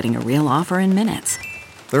VIN and getting a real offer in minutes.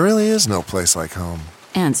 There really is no place like home.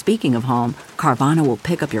 And speaking of home, Carvana will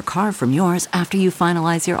pick up your car from yours after you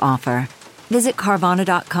finalize your offer. Visit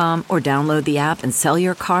Carvana.com or download the app and sell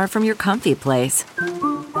your car from your comfy place.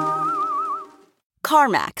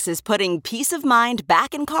 CarMax is putting peace of mind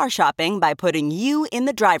back in car shopping by putting you in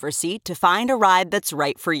the driver's seat to find a ride that's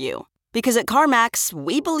right for you. Because at CarMax,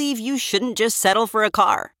 we believe you shouldn't just settle for a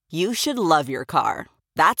car. You should love your car.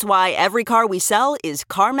 That's why every car we sell is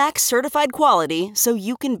CarMax certified quality, so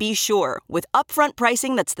you can be sure with upfront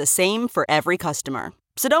pricing that's the same for every customer.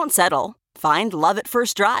 So don't settle. Find love at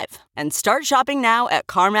first drive and start shopping now at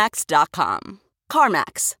CarMax.com.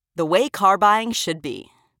 CarMax, the way car buying should be.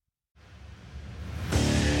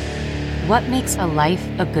 What makes a life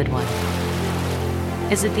a good one?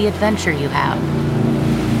 Is it the adventure you have?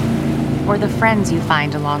 Or the friends you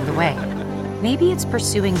find along the way? Maybe it's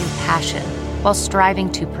pursuing your passion while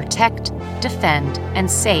striving to protect, defend, and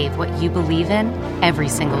save what you believe in every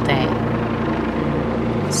single day.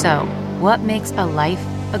 So, what makes a life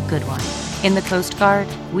a good one? In the Coast Guard,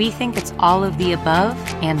 we think it's all of the above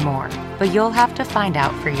and more, but you'll have to find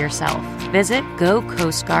out for yourself. Visit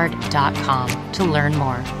gocoastguard.com to learn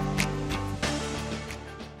more.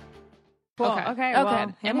 Cool. Okay.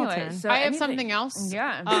 Well, anyway, so I have something else.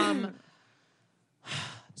 Yeah.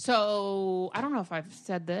 So I don't know if I've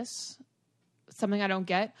said this. Something I don't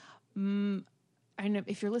get. I know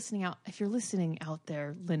if you're listening out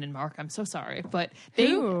there, Lynn and Mark, I'm so sorry, but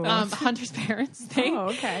they Hunter's parents.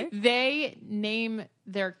 They name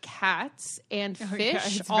their cats and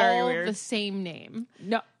fish all the same name.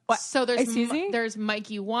 No. So there's Excuse me? there's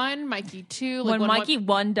Mikey 1, Mikey 2. When Mikey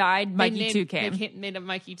 1 died, Mikey 2 came. They made a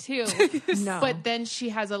Mikey 2. No. But then she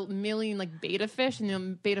has a million like beta fish, and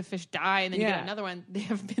then beta fish die, and then you get another one. They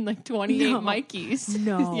have been like 28 Mikeys.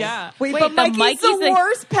 No. Yeah. Wait, Wait, but Mikey's the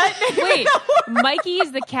worst pet name. Wait, Mikey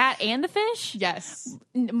is the cat and the fish? Yes.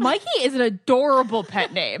 Mikey is an adorable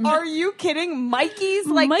pet name. Are you kidding? Mikey's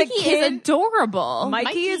like Mikey the kid. is adorable.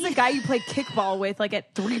 Mikey is the guy you play kickball with like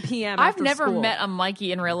at 3 p.m. I've after never school. met a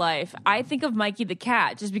Mikey in real life. I think of Mikey the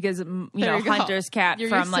cat just because, There you go. Hunter's cat You're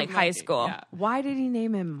from used to like high Mikey, school. yeah. Why did he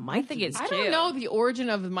name him Mikey? I think it's I cute. don't know the origin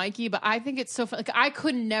of Mikey, but I think it's so fun. Like, I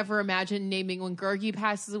could never imagine naming when Gergie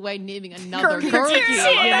passes away, naming another Gergie.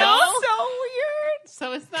 You know? so weird.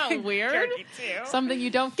 So it's not weird. Something you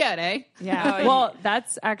don't get, eh? Yeah. Well,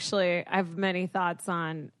 that's actually, I have many thoughts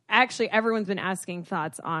on. Actually, everyone's been asking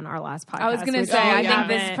thoughts on our last podcast. I was going to which say, I we think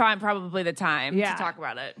this is haven't- probably the time Yeah. to talk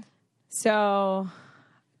about it. So,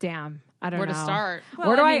 damn. I don't Where know. to start? Well,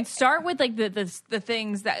 Where do I start with like the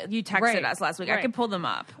things that you texted Right. us last week? I Right. can pull them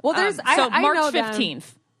up. Well, there's- so I March know them.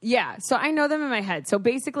 15th. Yeah, so I know them in my head. So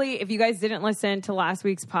basically, if you guys didn't listen to last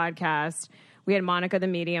week's podcast, we had Monica the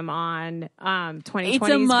Medium on. 2020 It's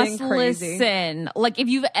a must listen. Like if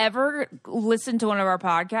you've ever listened to one of our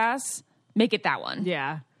podcasts, make it that one.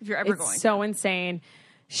 Yeah, If you're ever it's going so insane.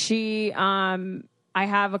 She, I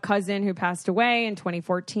have a cousin who passed away in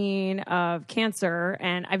 2014 of cancer,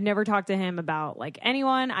 and I've never talked to him about like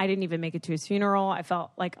anyone. I didn't even make it to his funeral. I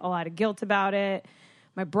felt like a lot of guilt about it.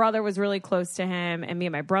 My brother was really close to him, and me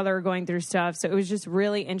and my brother were going through stuff. So it was just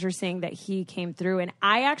really interesting that he came through. And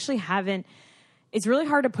I actually haven't, it's really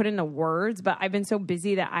hard to put into words, but I've been so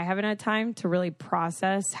busy that I haven't had time to really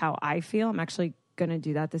process how I feel. I'm actually going to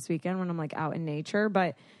do that this weekend when I'm like out in nature.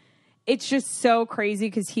 But it's just so crazy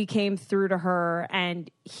because he came through to her,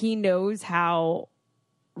 and he knows how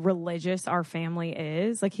religious our family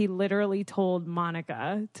is. Like, he literally told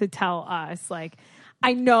Monica to tell us, like,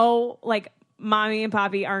 I know, like, mommy and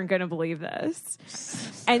papi aren't going to believe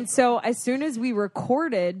this. And so as soon as we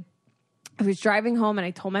recorded, I was driving home and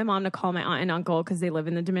I told my mom to call my aunt and uncle because they live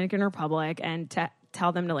in the Dominican Republic and to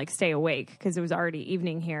tell them to like stay awake because it was already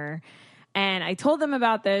evening here. And I told them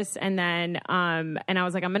about this, and then and I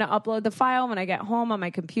was like, I'm going to upload the file when I get home on my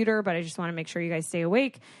computer, but I just want to make sure you guys stay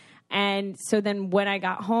awake. And so then when I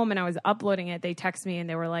got home and I was uploading it, they texted me and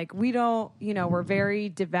they were like, we don't, you know, we're very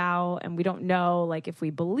devout and we don't know like if we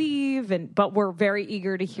believe, but we're very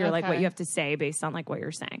eager to hear like what you have to say based on like what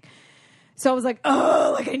you're saying. So I was like,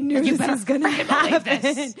 oh, like I knew this was going to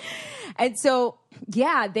happen. And so,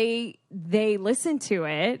 yeah, they listened to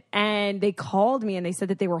it and they called me and they said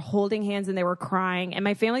that they were holding hands and they were crying. And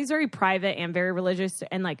my family's very private and very religious.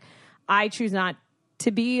 And like, I choose not to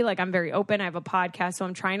be, like, I'm very open. I have a podcast, so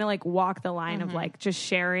I'm trying to like walk the line of like just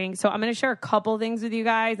sharing. So I'm going to share a couple things with you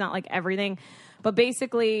guys, not like everything, but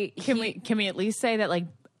basically, Can we at least say that like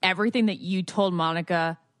everything that you told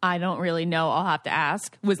Monica, I don't really know, I'll have to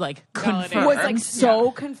ask, was like confirmed. was like so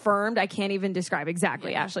confirmed. I can't even describe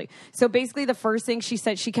exactly, Ashley. So basically the first thing she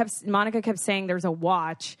said, Monica kept saying there's a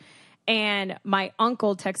watch. And my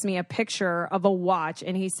uncle texted me a picture of a watch,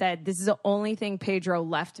 and he said, this is the only thing Pedro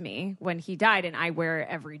left me when he died, and I wear it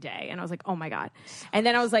every day. And I was like, oh my God. And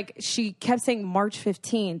then I was like, she kept saying March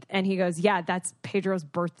 15th, and he goes, yeah, that's Pedro's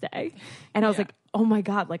birthday. And I was like, oh my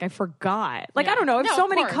God, like I forgot. Like, I don't know. I have so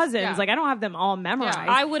many cousins. Like, I don't have them all memorized.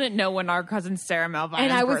 I wouldn't know when our cousin Sarah Malvina's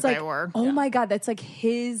And I was birthday like, were. oh my God, that's like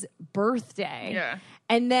his birthday. Yeah.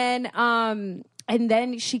 And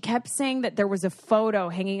then she kept saying that there was a photo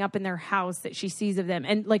hanging up in their house that she sees of them.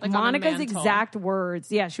 And like Monica's exact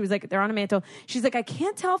words. Yeah, she was like, they're on a mantle. She's like, I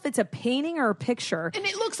can't tell if it's a painting or a picture. And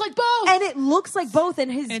it looks like both. And it looks like both.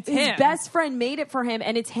 And his him. best friend made it for him.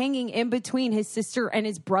 And it's hanging in between his sister and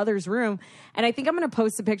his brother's room. And I think I'm going to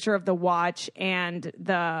post a picture of the watch and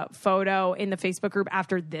the photo in the Facebook group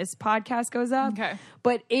after this podcast goes up. Okay.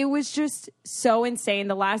 But it was just so insane.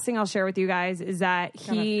 The last thing I'll share with you guys is that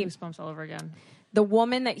goosebumps all over again. The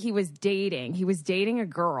woman that he was dating a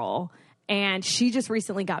girl, and she just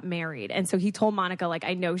recently got married. And so he told Monica, like,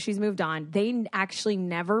 I know she's moved on. They actually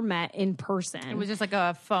never met in person. It was just like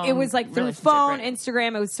a phone. It was like through phone, right?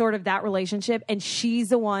 Instagram. It was sort of that relationship. And she's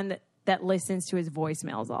the one that listens to his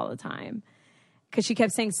voicemails all the time. Because she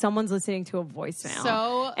kept saying someone's listening to a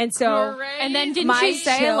voicemail. And then didn't she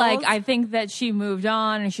say like, I think that she moved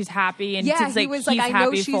on and she's happy, and yeah, he was like, I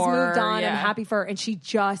know she's moved her. on. Yeah. I'm happy for her, and she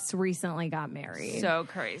just recently got married. So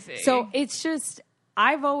crazy. So it's just,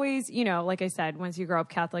 I've always, you know, like I said, once you grow up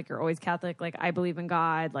Catholic, you're always Catholic. Like, I believe in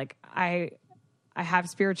God. Like, I have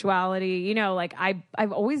spirituality. You know, like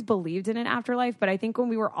I've always believed in an afterlife. But I think when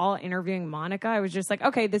we were all interviewing Monica, I was just like,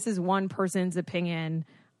 okay, this is one person's opinion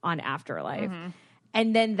on Afterlife.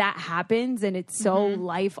 And then that happens and it's so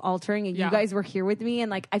life altering. And you guys were here with me. And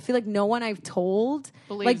like, I feel like no one I've told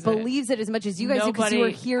believes it as much as you guys do because you were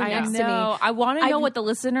here next to me. I want to know what the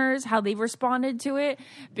listeners, how they've responded to it,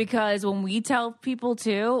 because when we tell people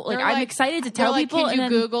too, like I'm excited to tell people. Can you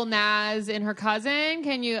Google Naz and her cousin?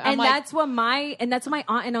 Can you? That's what my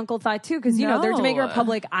aunt and uncle thought too. Cause you know, they're Jamaican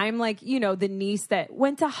Republic. I'm like, you know, the niece that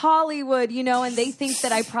went to Hollywood, you know, and they think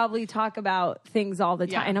that I probably talk about things all the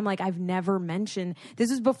time. And I'm like, I've never mentioned.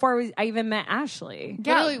 This was before I even met Ashley.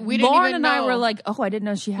 Yeah, we didn't Lauren even know. I were like, oh, I didn't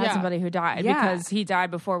know she had somebody who died because he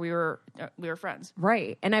died before we were friends.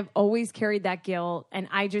 Right. And I've always carried that guilt. And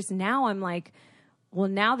I just, now I'm like, well,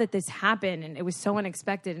 now that this happened and it was so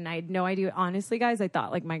unexpected and I had no idea. Honestly, guys, I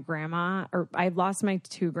thought like my grandma, or I've lost my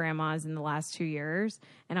 2 grandmas in the last 2 years.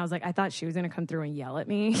 And I was like, I thought she was going to come through and yell at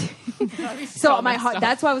me. So my heart,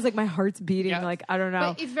 that's why I was like, my heart's beating. Like, I don't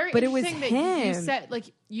know. But it's very interesting that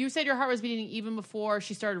you said your heart was beating even before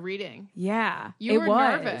she started reading. Yeah. You were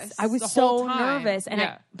nervous. I was so nervous.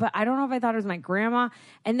 And but I don't know if I thought it was my grandma.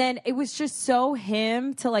 And then it was just so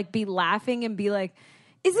him to like be laughing and be like,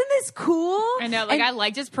 isn't this cool? I know, like, and I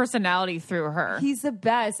liked his personality through her. He's the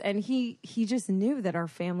best. And he just knew that our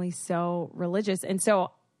family's so religious. And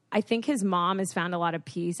so I think his mom has found a lot of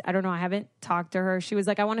peace. I don't know. I haven't talked to her. She was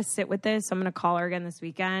like, I want to sit with this. So I'm going to call her again this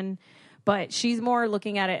weekend. But she's more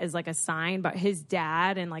looking at it as like a sign. But his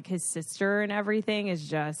dad and like his sister and everything is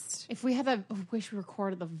just. If we had that, I wish we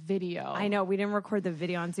recorded the video. I know we didn't record the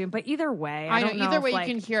video on Zoom, but either way, I know either way you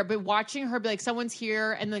can hear. But watching her be like, someone's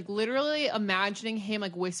here, and like literally imagining him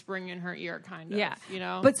like whispering in her ear, kind of. Yeah, you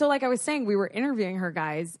know. But so like I was saying, we were interviewing her,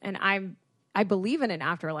 guys, and I believe in an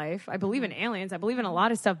afterlife. I believe in aliens. I believe in a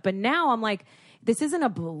lot of stuff. But now I'm like, this isn't a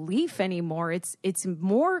belief anymore. It's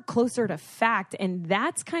more closer to fact. And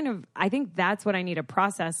that's kind of, I think that's what I need to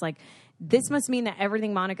process. Like, this must mean that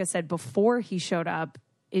everything Monica said before he showed up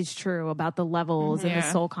is true about the levels and the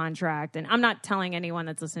soul contract. And I'm not telling anyone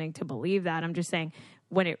that's listening to believe that. I'm just saying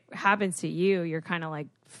when it happens to you, you're kind of like,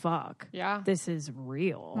 fuck. Yeah. This is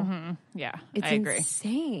real. Mm-hmm. Yeah. It's I agree.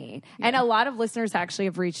 Insane. Yeah. And a lot of listeners actually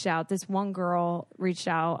have reached out. This one girl reached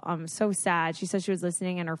out. So sad. She said she was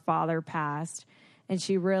listening and her father passed. And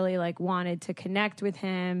she really like wanted to connect with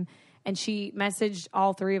him. And she messaged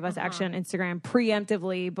all 3 of us actually on Instagram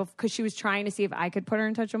preemptively because she was trying to see if I could put her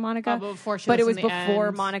in touch with Monica. But it was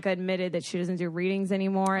before Monica admitted that she doesn't do readings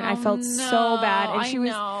anymore. And I felt so bad.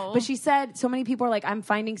 And but she said so many people are like, I'm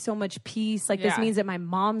finding so much peace. Like this means that my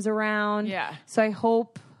mom's around. Yeah. So I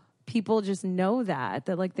hope people just know that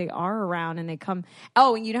like they are around and they come.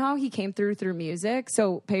 Oh, and you know how he came through music?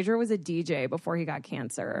 So Pedro was a DJ before he got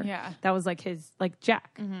cancer. Yeah. That was like his, like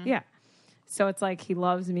Jack. Mm-hmm. Yeah. So it's like he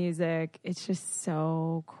loves music. It's just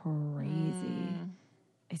so crazy.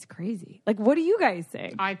 It's crazy. Like, what do you guys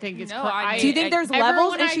think? I think it's do you think there's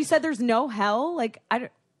levels? And she said there's no hell? Like,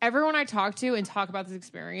 everyone I talk to and talk about this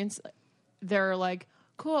experience, they're like,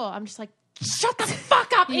 cool. I'm just like, shut the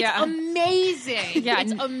fuck up. It's amazing. Yeah,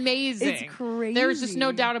 it's amazing. It's crazy. There's just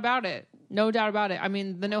no doubt about it. No doubt about it. I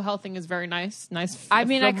mean, the no hell thing is very nice. I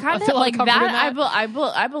mean, I kind of like that.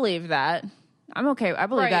 I believe that. I'm okay. I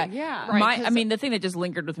believe that. Yeah. I mean, the thing that just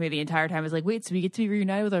lingered with me the entire time is like, wait, so we get to be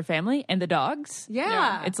reunited with our family and the dogs?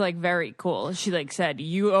 Yeah. It's like very cool. She like said,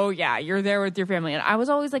 you're there with your family. And I was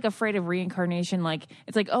always like afraid of reincarnation. Like,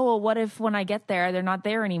 it's like, oh, well, what if when I get there, they're not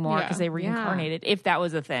there anymore because they reincarnated? If that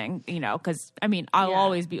was a thing, you know, because I mean, I'll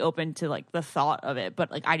always be open to like the thought of it,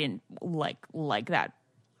 but like I didn't like that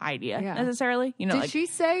idea necessarily, you know. Did she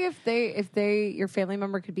say if your family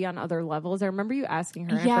member could be on other levels? I remember you asking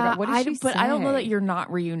her. I forgot. What did she say? But I don't know that you're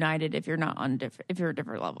not reunited if you're not on if you're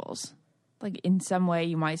different levels. Like in some way,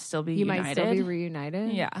 you might still be united. Might still be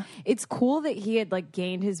reunited. Yeah, it's cool that he had like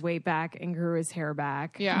gained his weight back and grew his hair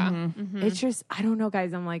back. Yeah, It's just I don't know,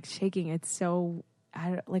 guys. I'm like shaking. It's so.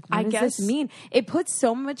 What does this mean? It puts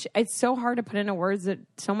so much. It's so hard to put into words that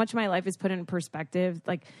so much of my life is put in perspective.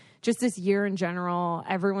 Like just this year in general,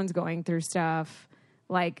 everyone's going through stuff.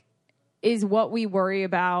 Like, is what we worry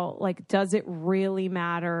about, like, does it really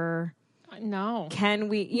matter? No. Can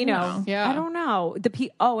we, you know, I don't know.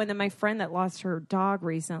 And then my friend that lost her dog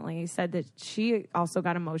recently said that she also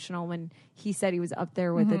got emotional when he said he was up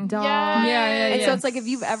there with a dog. And so it's like, if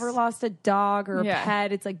you've ever lost a dog or a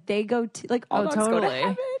pet, it's like they go to, like, all dogs go to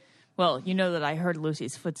heaven. Well, you know that I heard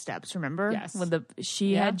Lucy's footsteps, remember? Yes.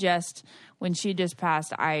 When she just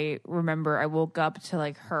passed, I remember I woke up to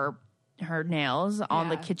like her nails on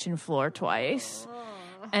the kitchen floor twice.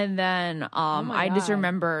 And then I just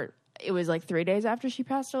remember it was like 3 days after she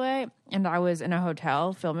passed away, and I was in a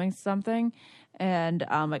hotel filming something, and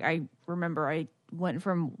like I remember I went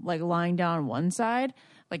from like lying down on one side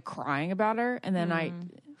like crying about her, and then I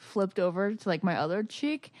flipped over to like my other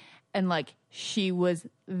cheek, and like she was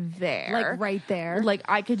there, like right there. Like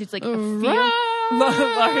I could just like feel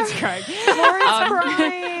Lauren's crying.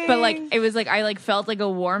 crying. But like it was like I like felt like a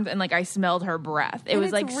warmth, and like I smelled her breath. It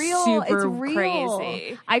was like super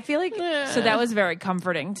crazy. I feel like so that was very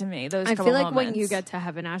comforting to me. Those I couple feel like moments. when you get to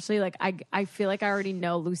heaven, Ashley, like I feel like I already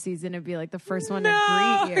know Lucy's gonna be like the first one to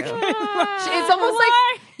greet you. It's almost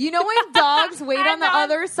like, you know when dogs wait on the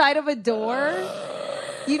other side of a door?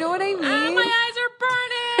 You know what I mean? my eyes are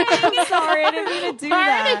burning. I'm sorry, I didn't mean to do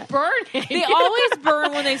that. Burning. They always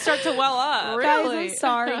burn when they start to well up. Guys, I'm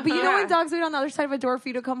sorry. But you know when dogs wait on the other side of a door for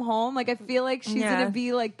you to come home? Like, I feel like she's going to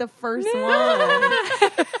be, like, the first one.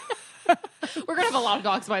 We're gonna have a lot of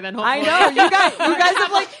dogs by then. Hopefully. I know. You guys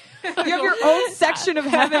have, like, you have your own section of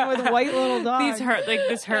heaven with white little dogs.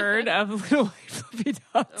 This herd of little white fluffy dogs.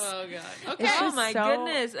 Oh god. Okay. It's Oh just my so-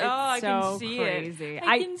 goodness. it's Oh, I can so see crazy. it.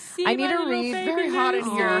 I can see I need my to little read. baby Very hot in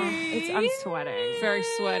here. Lucy. I'm sweating. Very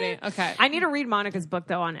sweaty. Okay. I need to read Monica's book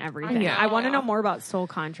though on everything. Yeah. I want to know more about soul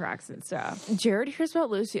contracts and stuff. Jared hears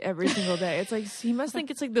about Lucy every single day. It's like he must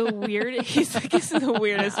think it's like the weird. He's like, this is the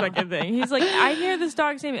weirdest fucking thing. He's like, I hear this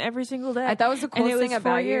dog's name every single day. I thought it was the And coolest thing was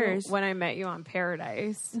about 4 you years. when I met you on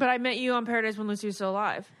Paradise. But I met you on Paradise when Lucy was still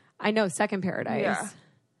alive. I know, second Paradise. Yeah.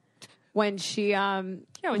 When she when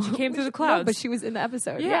she came through the clouds. No, but she was in the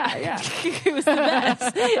episode. Yeah. Yeah. It was the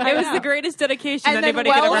best. It was the greatest dedication And then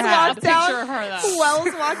anybody could Wells ever have. walked down. Picture of her, though.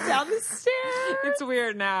 Wells walked down the stairs. It's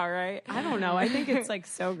weird now, right? I don't know. I think it's like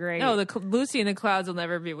so great. No, Lucy in the clouds will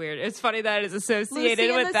never be weird. It's funny that it's associated Lucy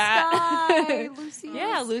in with the that. Sky. Lucy in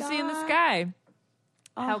Yeah, the Lucy in the sky. sky.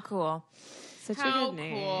 How cool. Such a How good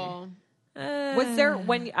name. cool. Was there,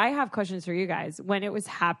 when I have questions for you guys, when it was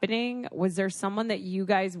happening, was there someone that you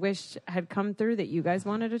guys wished had come through that you guys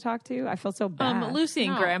wanted to talk to? I feel so bad. Lucy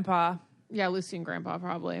and No. Grandpa. Yeah, Lucy and Grandpa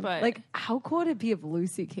probably. But Like, how cool would it be if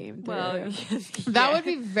Lucy came through? well, that would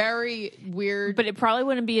be very weird. but it probably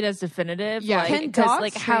wouldn't be as definitive. Yeah. like, Can 'cause, dogs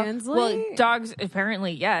like how translate? well dogs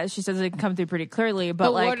apparently yes. She says it can come through pretty clearly,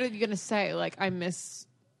 but like what are you gonna say? Like, I miss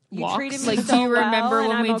You walks? treated me like, so do you remember well,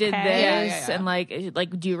 when and we I'm did this? okay. Yeah. And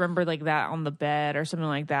like, do you remember like that on the bed or something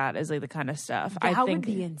like that? Is like the kind of stuff That I think. would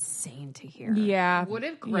be insane to hear. Yeah. What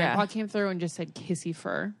if Grandpa came through and just said kissy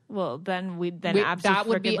fur? Well, then That would be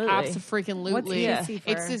absolutely. absolutely. What's kissy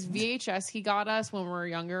fur? It's this VHS he got us when we were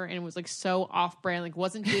younger, and it was like so off-brand. Like,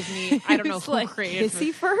 wasn't Disney? I don't know It's who like created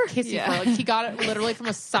Kissy fur? Kissy Yeah. fur. Like, he got it literally from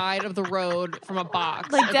a side of the road from a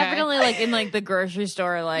box. Like okay? definitely like in like the grocery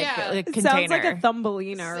store like Yeah. like It container. sounds like a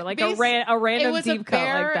Thumbelina or like a It random was deep a cut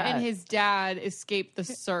bear like that. and his dad escaped the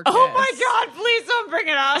circus. Oh my god! Please don't bring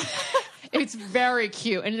it up. It's very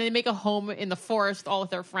cute, and they make a home in the forest all with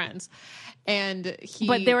their friends. And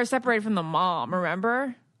But they were separated from the mom.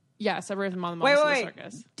 Remember? separated from mom and Wait, mom's wait. in the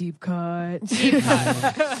circus. Deep cut.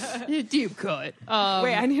 Deep cut.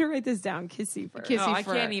 Wait, I need to write this down. Kissy fur. Kissy Oh, I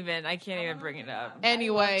fur. can't even bring it up.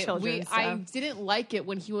 Anyway, children's I stuff. didn't like it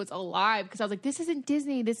when he was alive because I was like, "This isn't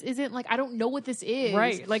Disney. This isn't like I don't know what this is."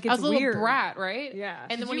 Right, like, I was it's a little weird. brat, right? Yeah.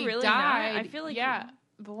 And then Did when you he really not? died, I feel like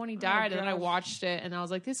but when he died, and then I gosh. watched it, and I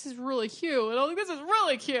was like, "This is really cute." And I was like, "This is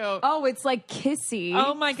really cute." Oh, it's like Kissy.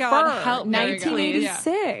 Oh my God, Fur, help me,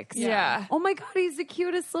 1986. Yeah. Oh my God, he's the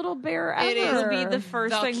cutest little bear ever. It is. It'll be the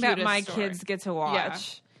first The thing that cutest my story. kids get to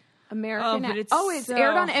watch. American. Oh, but it's it's so-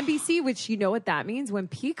 aired on NBC, which you know what that means when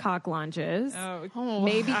Peacock launches.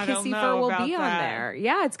 Maybe I don't Kissy know Fur will about be on that. there.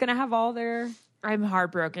 Yeah, it's gonna have all their. I'm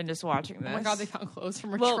heartbroken just watching this. Oh my god, they found clothes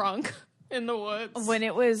from her Well, trunk in the woods.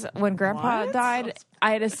 When Grandpa What? died,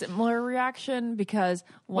 I had a similar reaction because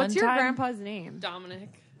one What's your time, grandpa's name? Dominic.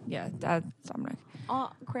 Yeah, that's Dominic.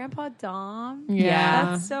 Grandpa Dom.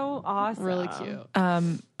 Yeah. That's so awesome. Really cute.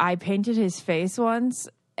 I painted his face once,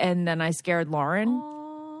 and then I scared Lauren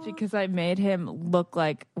because I made him look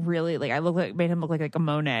like really like made him look like a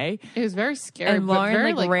Monet. It was very scary, And but Lauren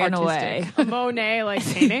very like ran artistic. away. Monet like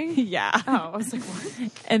painting. Yeah. Oh, I was like, what?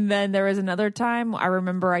 And then there was another time I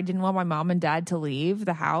remember I didn't want my mom and dad to leave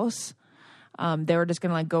the house. They were just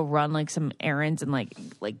gonna like go run like some errands and like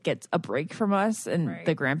get a break from us, and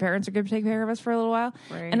the grandparents are gonna take care of us for a little while.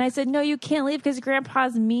 Right. And I said, no, you can't leave because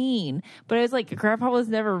Grandpa's mean. But it was like Grandpa was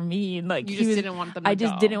never mean. Like You just didn't want them to I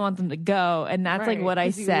just go. didn't want them to go, and that's like Right, what I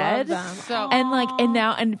 'cause you said. love them. So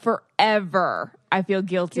And forever I feel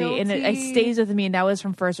guilty. And it Guilty. stays with me. And that was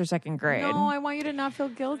from first or second grade. No, I want you to not feel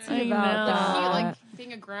guilty I about know. that. Like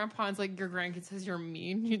being a grandpa is like your grandkid says you're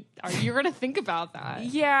mean. You're going to think about that.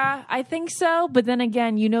 Yeah, I think so. But then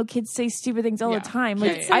again, kids say stupid things all the time.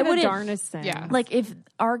 Like I wouldn't. Darnest thing. Yeah. Like if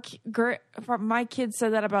my kids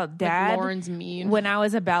said that about dad, like Lauren's mean. When I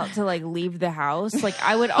was about to like leave the house, like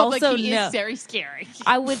I would also like he know. is very scary.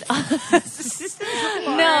 I would. No,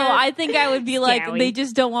 I think I would be like they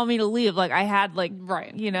just don't want me to leave. Like I had like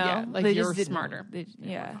right, like they you're just smarter.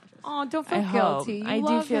 Oh, don't feel guilty. I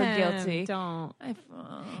do feel guilty. Don't.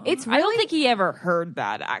 I don't think he ever heard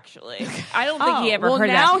that. Actually, I don't think he ever heard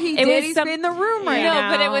that. Now he did. He's in the room right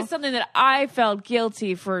now. No, but it was something that I felt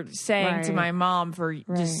guilty for saying to my mom for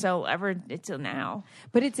just so ever until now.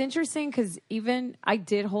 But it's interesting because even I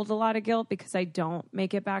did hold a lot of guilt because I don't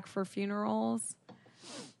make it back for funerals.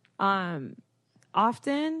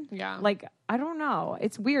 Often, like I don't know.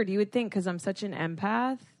 It's weird. You would think because I'm such an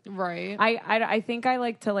empath, right? I think I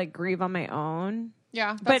like to like grieve on my own.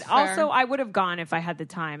 Yeah, but fair. also I would have gone if I had the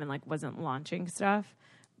time and like wasn't launching stuff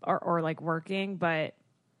or like working. But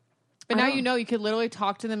now you could literally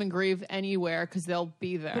talk to them and grieve anywhere because they'll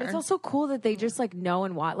be there. But it's also cool that they just like know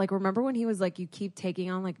and watch. Like remember when he was like, you keep taking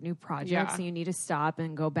on like new projects and you need to stop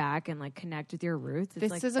and go back and like connect with your roots.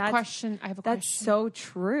 It's this is a question. I have a question. That's so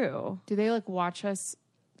true. Do they like watch us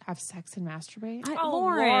have sex and masturbate?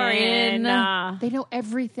 Lauren. They know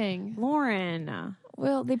everything. Lauren.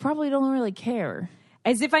 Well, they probably don't really care.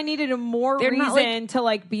 As if I needed a more reason to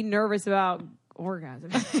like be nervous about orgasm.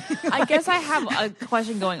 I guess I have a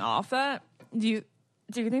question going off that. Do you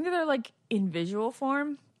think that they're like in visual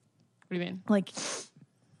form? What do you mean? Like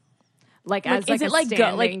as is like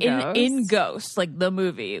it like ghost? in Ghost, like the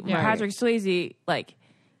movie, where Patrick Swayze, like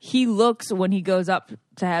he looks when he goes up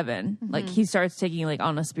to heaven, like he starts taking like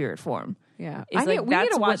on a spirit form. Yeah, we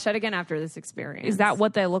need to watch that again after this experience. Is that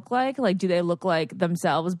what they look like? Like, do they look like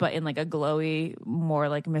themselves, but in like a glowy, more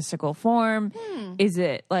like mystical form? Is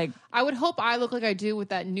it like? I would hope I look like I do with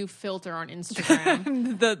that new filter on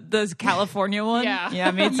Instagram. the California one. Yeah,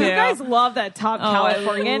 me too. You guys love that top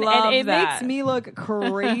Californian, and it makes me look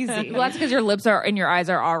crazy. Well, that's because your lips and your eyes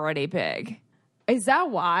are already big. Is that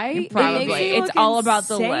why? Probably. It's all about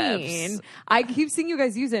the lips. I keep seeing you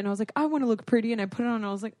guys use it, and I was like, I want to look pretty, and I put it on, and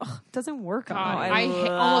I was like, oh, it doesn't work. I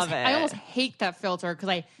almost hate that filter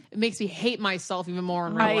because it makes me hate myself even more.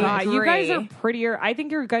 In real life. You guys are prettier. I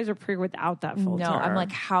think you guys are prettier without that filter. No, I'm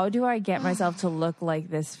like, how do I get myself to look like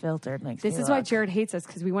this filter? This is why Jared hates us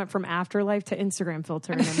because we went from Afterlife to Instagram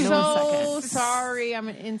filter in a millisecond. So sorry, I'm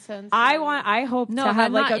an insensitive. I hope to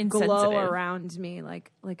have like a glow insensitive. around me,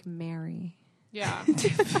 like Mary. Yeah,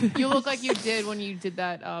 you look like you did when you did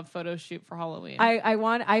that photo shoot for Halloween.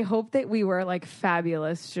 I hope that we wear like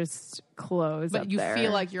fabulous just clothes, but up you there.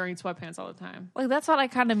 feel like you're wearing sweatpants all the time. Like that's what I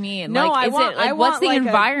kind of mean. No, like, what's the like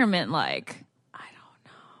environment like? I don't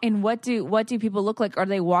know. And what do people look like? Are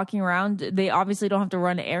they walking around? They obviously don't have to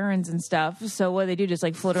run errands and stuff. So what do they do? Just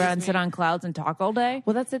like float around and sit on clouds and talk all day?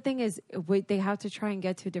 Well, that's the thing is they have to try and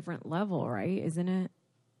get to a different level, right? Isn't it?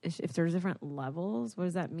 If there's different levels, what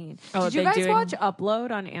does that mean? Did you guys watch Upload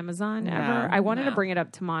on Amazon ever? I wanted to bring it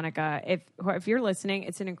up to Monica. If you're listening,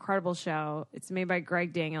 it's an incredible show. It's made by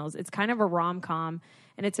Greg Daniels. It's kind of a rom-com,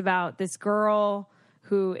 and it's about this girl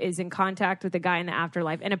who is in contact with a guy in the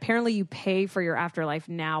afterlife. And apparently you pay for your afterlife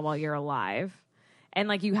now while you're alive. And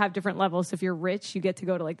like you have different levels. So if you're rich, you get to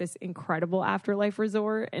go to like this incredible afterlife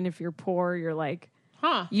resort. And if you're poor, you're like...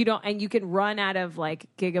 You don't, and you can run out of like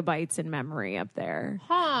gigabytes in memory up there.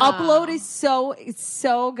 Upload is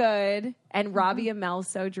so good, and Robbie Amell's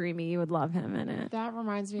so dreamy. You would love him in it. That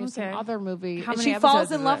reminds me of some other movie. And she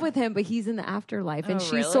falls in love with him, but he's in the afterlife, and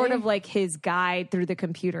she's sort of like his guide through the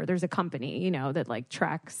computer. There's a company, that like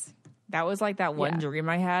tracks. That was like that one dream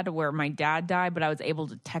I had where my dad died, but I was able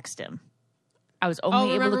to text him. I was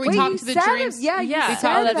only able to. We talked to the dreams. Yeah. That's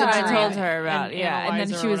what I told her about. And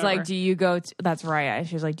then she was like, "Do you go?" That's right.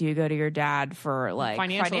 She was like, "Do you go to your dad for like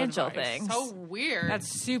financial things?" So weird. That's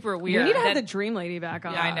super weird. We need to have the dream lady back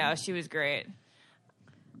on. Yeah, I know. She was great.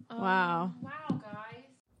 Wow, guys.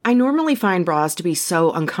 I normally find bras to be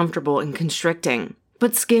so uncomfortable and constricting,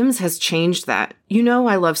 but Skims has changed that.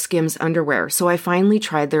 I love Skims underwear, so I finally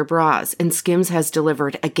tried their bras, and Skims has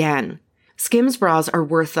delivered again. Skims bras are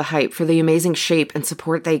worth the hype for the amazing shape and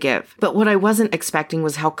support they give, but what I wasn't expecting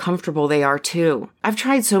was how comfortable they are too. I've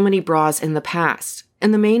tried so many bras in the past,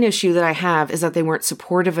 and the main issue that I have is that they weren't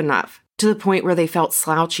supportive enough, to the point where they felt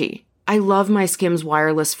slouchy. I love my Skims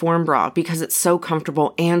wireless form bra because it's so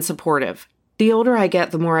comfortable and supportive. The older I get,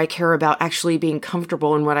 the more I care about actually being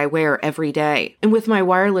comfortable in what I wear every day. And with my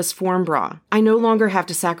wireless form bra, I no longer have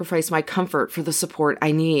to sacrifice my comfort for the support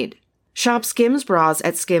I need. Shop Skims bras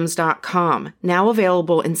at skims.com, now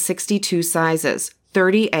available in 62 sizes.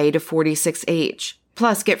 30A to 46H.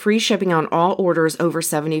 Plus, get free shipping on all orders over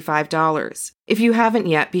 $75. If you haven't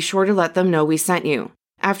yet, be sure to let them know we sent you.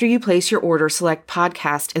 After you place your order, select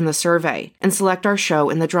podcast in the survey and select our show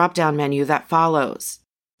in the drop-down menu that follows.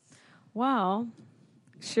 Well,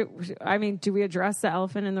 do we address the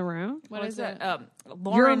elephant in the room? What is it?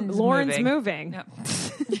 Lauren's moving. No.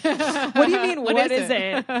 What do you mean? what is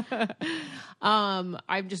it?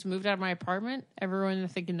 I've just moved out of my apartment. Everyone I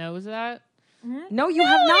think knows that. No, you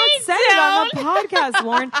have not said it on the podcast,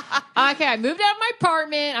 Lauren. Okay, I moved out of my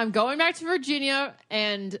apartment. I'm going back to Virginia,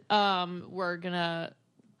 and we're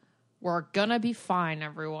gonna be fine,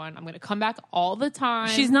 everyone. I'm gonna come back all the time.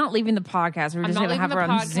 She's not leaving the podcast. We're just gonna have her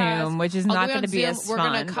on Zoom, which is not gonna be as fun.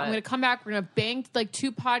 I'm gonna come back. We're gonna bank like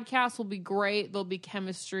 2 podcasts. Will be great. There'll be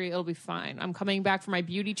chemistry. It'll be fine. I'm coming back for my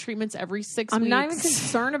beauty treatments every 6 weeks. I'm not even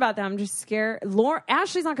concerned about that. I'm just scared.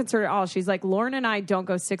 Ashley's not concerned at all. She's like, Lauren and I don't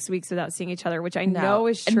go 6 weeks without seeing each other, which I know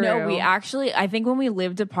is true. No, we actually, I think when we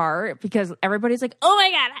lived apart, because everybody's like, oh my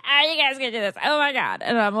God, how are you guys gonna do this? Oh my God.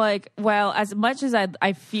 And I'm like, well, as much as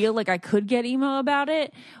I feel like I could get emo about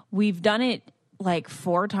it, we've done it like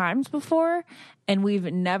 4 times before, and we've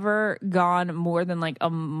never gone more than like a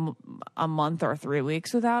month or 3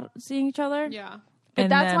 weeks without seeing each other. Yeah. But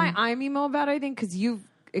that's why I'm emo about it, I think, because you've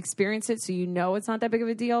experienced it, so you know it's not that big of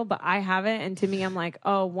a deal, but I haven't, and to me, I'm like,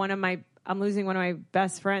 oh, I'm losing one of my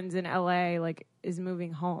best friends in LA, like, is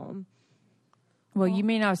moving home. Well, you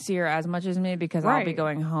may not see her as much as me because I'll be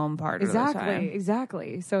going home part of the time.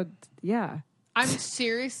 Exactly. So, yeah. I'm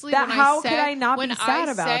seriously. How could I not be sad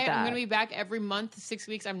about that? I'm going to be back every month, 6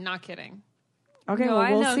 weeks. I'm not kidding. Okay,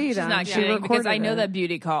 well, we'll see. She's not kidding because I know that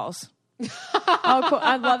beauty calls. Oh, cool.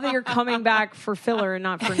 I love that you're coming back for filler and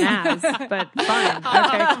not for Naz, but fine.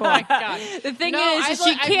 Okay, cool. Oh my God. The thing is,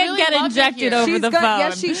 she can't get injected over the phone.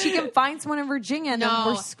 Yeah, she can find someone in Virginia, and then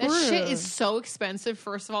we're screwed. That shit is so expensive,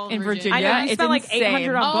 first of all, in Virginia. I know, you spent like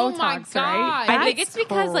 $800 on Botox, my God. right? I think it's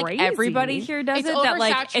because like everybody here does it's it. That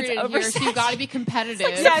like it's oversaturated here, so you got to be competitive.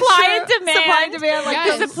 Like supply and demand. Supply and demand.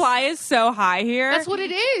 Like the supply is so high here. That's what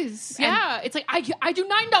it is. Yeah, it's like I do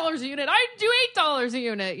 $9 a unit. I do $8 a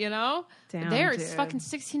unit. You know. Damn, it's fucking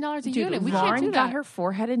 $16 a unit. We Lauren can't do that. got her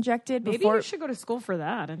forehead injected Maybe before. you should go to school for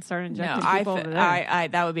that and start injecting No, people over there. I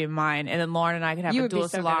that would be mine. And then Lauren and I could have You a would be dual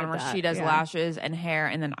so good salon at where that, she does yeah. lashes and hair,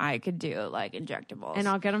 and then I could do like injectables. And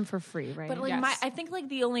I'll get them for free, right? But like I think like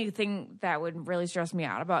the only thing that would really stress me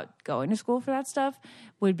out about going to school for that stuff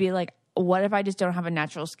would be like, what if I just don't have a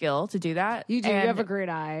natural skill to do that? You do. You have a great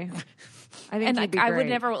eye. I think and like, I would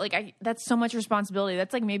never that's so much responsibility.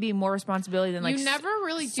 That's like maybe more responsibility than like you never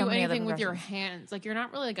really so do many other anything with your professions. hands. Like you're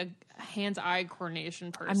not really like a hands-eye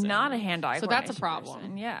coordination person. I'm not a hand-eye so coordination that's a problem.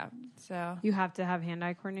 person. Yeah. So you have to have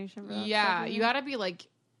hand-eye coordination for that. Yeah, you got to be like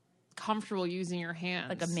comfortable using your hands,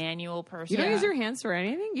 like a manual person. You don't use your hands for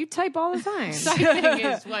anything. You type all the time. Typing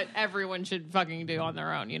is what everyone should fucking do on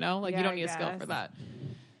their own. You know, like you don't need a skill for that.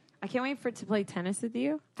 I can't wait for it to play tennis with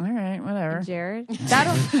you. All right, whatever. And Jared.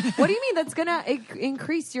 What do you mean that's going to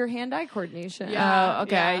increase your hand-eye coordination? Yeah.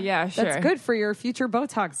 Okay. Yeah, sure. That's good for your future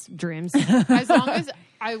Botox dreams. As long as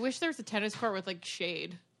I wish there was a tennis court with like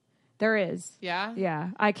shade. There is. Yeah?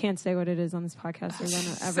 Yeah. I can't say what it is on this podcast. Or then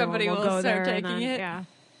everyone Somebody will go start there taking it. Yeah.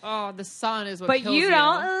 Oh, the sun is what But kills you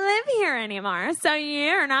don't live here anymore, so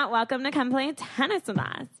you're not welcome to come play tennis with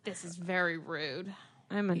us. This is very rude.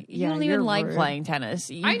 You don't even like playing tennis.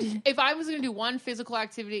 If I was going to do one physical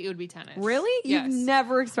activity, it would be tennis. Really? Yes. You've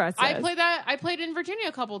never expressed this. I played in Virginia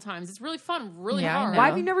a couple of times. It's really fun, really hard. Why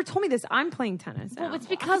have you never told me this? I'm playing tennis. Well, it's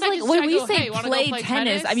because like when we say play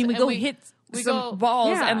tennis, I mean we go hit some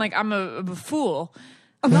balls and like I'm a fool.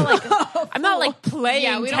 I'm not like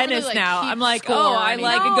playing tennis really, now. I'm like, I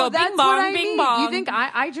like it. Go bing bong, bing bong. You think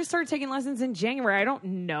I just started taking lessons in January? I don't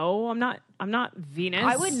know. I'm not Venus.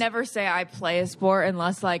 I would never say I play a sport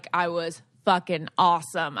unless like I was fucking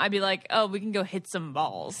awesome. I'd be like, oh, we can go hit some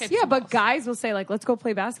balls. But guys will say like, let's go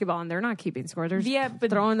play basketball, and they're not keeping score. They're just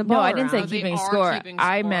throwing the ball. No, I didn't say around. keeping score.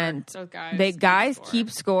 I meant guys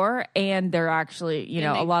keep score, and they're actually,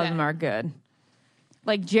 a lot of them are good.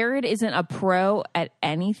 Like, Jared isn't a pro at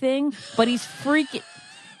anything, but he's freaking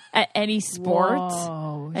at any sport.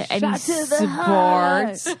 Whoa. At any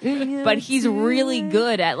sport. But he's really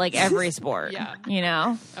good at, like, every sport. Yeah. You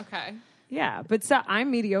know? Okay. Yeah, but so I'm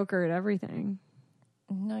mediocre at everything.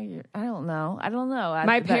 No, I don't know.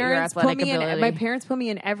 My parents put me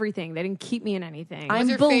in everything. They didn't keep me in anything. I'm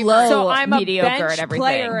below so I'm mediocre a bench at everything.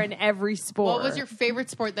 player in every sport. What was your favorite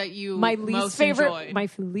sport that you my most least favorite? enjoyed? My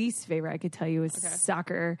least favorite, I could tell you, is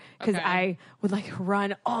soccer because I would like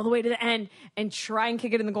run all the way to the end and try and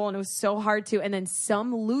kick it in the goal, and it was so hard to. And then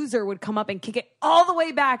some loser would come up and kick it all the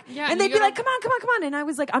way back, and they'd be like, "Come on!" And I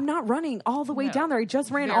was like, "I'm not running all the way down there. I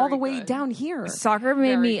just ran all the way down here." Soccer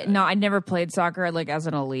made me. No, I never played soccer like as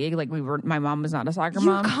in a league. Like my mom was not a soccer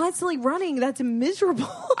mom. You're constantly running. That's miserable.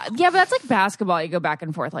 Yeah, but that's like basketball. You go back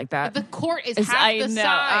and forth like that. But the court is half the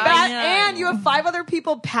size. And you have 5 other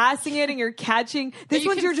people passing it and you're catching. This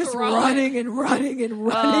one's you're just running and running and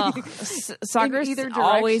running. Soccer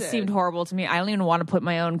always seemed horrible to me. I don't even want to put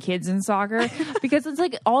my own kids in soccer because it's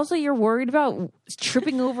like also you're worried about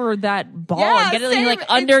tripping over that ball and getting like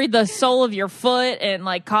under the sole of your foot and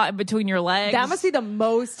like caught in between your legs. That must be the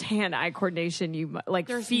most hand-eye coordination you like.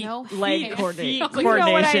 There's feet, no leg coordination. You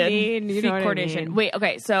know what I mean. You know what coordination. I mean. Wait,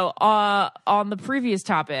 okay. So on the previous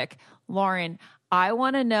topic, Lauren, I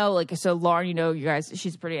want to know, like, so Lauren, you know, you guys,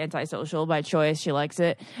 she's pretty antisocial by choice. She likes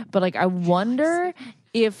it. But, like, I wonder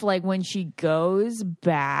if, like, when she goes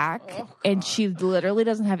back and she literally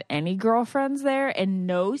doesn't have any girlfriends there and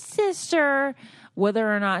no sister,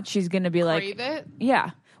 whether or not she's going to be like. Crave it?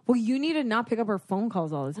 Yeah. Well, you need to not pick up her phone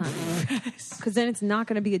calls all the time. Because then it's not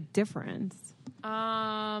going to be a difference.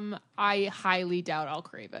 I highly doubt I'll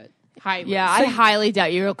crave it. Highly. Yeah, I highly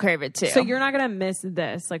doubt you'll crave it too. So you're not gonna miss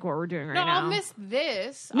this, like what we're doing right now. No, I'll miss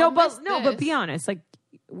this. But be honest. Like,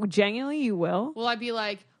 genuinely, you will. Will I be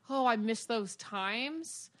like, oh, I miss those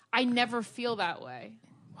times? I never feel that way.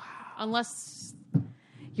 Wow. Unless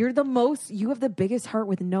you have the biggest heart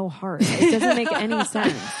with no heart. It doesn't make any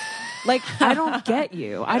sense. Like, I don't get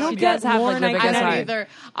you. I don't get Lauren. Like, I don't either.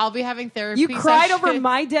 I'll be having therapy. You cried over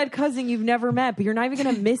my dead cousin you've never met, but you're not even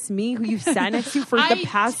going to miss me, who you've sat next to for the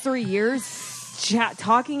past 3 years,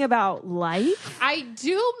 talking about life. I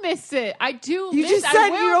do miss it. I do. You just said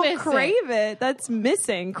you don't crave it. That's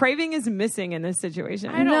missing. Craving is missing in this situation.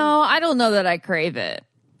 I don't know that I crave it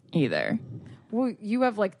either. Well, you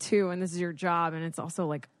have like 2, and this is your job, and it's also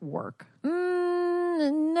like work.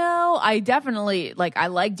 No, I definitely I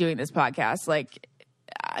like doing this podcast. Like,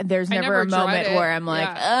 there's never a moment where I'm like,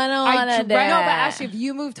 I don't want to do it. No, but actually, if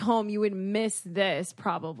you moved home, you would miss this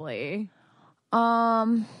probably.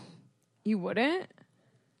 You wouldn't?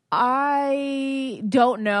 I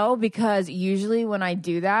don't know, because usually when I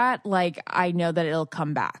do that, like, I know that it'll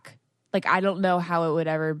come back. Like, I don't know how it would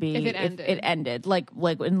ever be if it ended. Like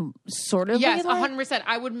in sort of. Yes, 100%.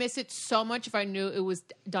 I would miss it so much if I knew it was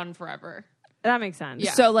done forever. That makes sense.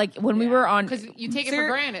 Yeah. So, like, when we were on... Because you take it for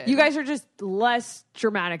granted. You guys are just less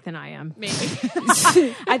dramatic than I am. Maybe.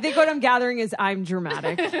 I think what I'm gathering is I'm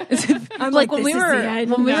dramatic. I'm like when we were in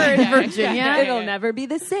Virginia... It'll never be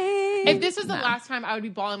the same. If this was the last time, I would be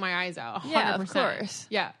bawling my eyes out. 100%. Yeah, of course.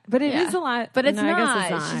 Yeah. But it is a lot. But it's, I not.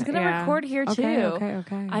 guess it's not. She's going to record here, too.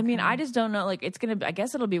 Okay. I mean, I just don't know. Like, it's going to... I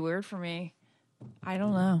guess it'll be weird for me. I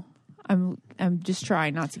don't know. I'm just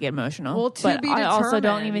trying not to get emotional. Well, but I also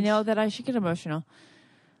don't even know that I should get emotional.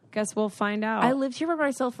 Guess we'll find out. I lived here by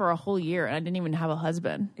myself for a whole year, and I didn't even have a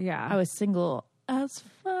husband. Yeah. I was single as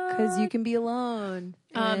fuck. Because you can be alone,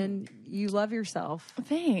 and you love yourself.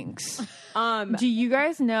 Thanks. Do you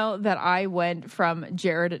guys know that I went from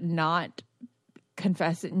Jared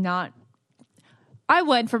I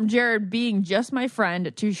went from Jared being just my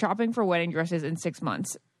friend to shopping for wedding dresses in 6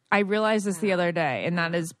 months. I realized this the other day, and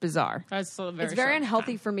that is bizarre. It's very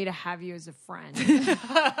unhealthy for me to have you as a friend.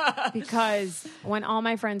 Because when all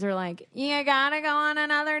my friends are like, you gotta go on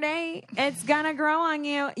another date, it's gonna grow on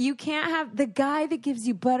you. You can't have the guy that gives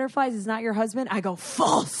you butterflies is not your husband. I go,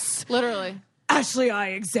 false. Literally. Ashley,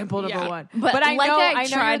 example number one. But I know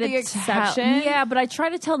you're the exception. But I try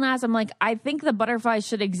to tell Naz, I'm like, I think the butterflies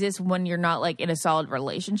should exist when you're not like in a solid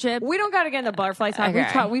relationship. We don't got to get in the butterfly talk.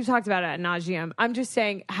 Okay. We've talked about it ad nauseum. I'm just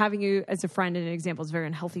saying having you as a friend and an example is very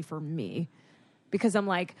unhealthy for me, because I'm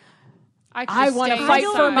like, I want to fight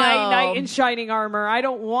for my knight in shining armor. I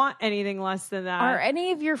don't want anything less than that. Are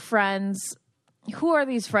any of your friends... Who are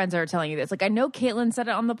these friends that are telling you this? Like, I know Caitlin said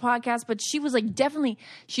it on the podcast, but she was like, definitely,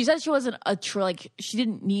 she said she wasn't she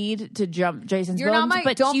didn't need to jump Jason's bones,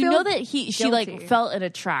 but you know that she like felt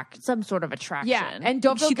some sort of attraction. Yeah, and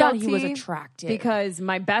don't feel she guilty. Thought he was attractive. Because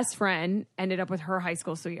my best friend ended up with her high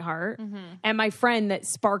school sweetheart, and my friend that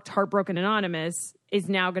sparked Heartbroken Anonymous is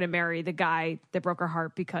now going to marry the guy that broke her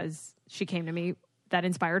heart because she came to me that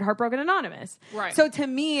inspired Heartbroken Anonymous. Right. So to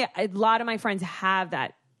me, a lot of my friends have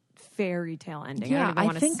that fairy tale ending. Yeah, I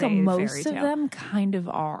I think most of them kind of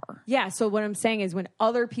are. Yeah, so what I'm saying is when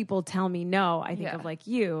other people tell me no, I think of like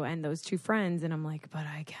you and those two friends, and I'm like, but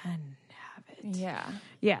I can have it. Yeah.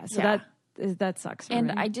 Yeah, so that sucks for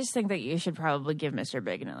me. I just think that you should probably give Mr.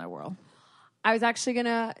 Big another whirl. I was actually going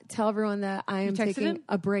to tell everyone that I am taking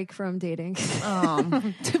a break from dating.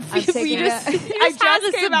 I'm taking I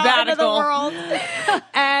just came out into the world.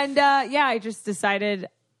 And I just decided,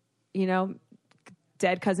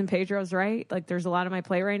 dead cousin Pedro's right. Like there's a lot on my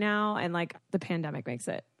plate right now. And like the pandemic makes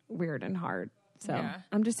it weird and hard. So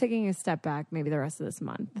I'm just taking a step back maybe the rest of this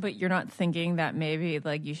month. But you're not thinking that maybe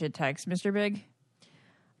like you should text Mr. Big?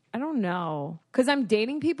 I don't know. Because I'm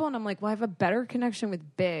dating people and I'm like, well, I have a better connection with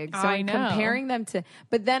Big. So I'm comparing them to...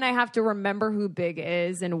 But then I have to remember who Big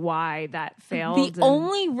is and why that failed. The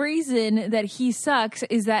only reason that he sucks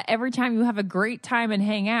is that every time you have a great time and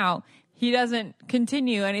hang out, he doesn't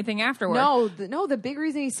continue anything afterward. No, the big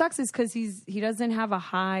reason he sucks is because he doesn't have a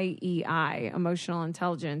high EI, emotional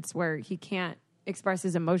intelligence, where he can't express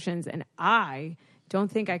his emotions. And I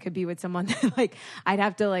don't think I could be with someone that like I'd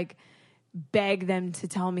have to like beg them to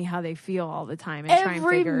tell me how they feel all the time and try and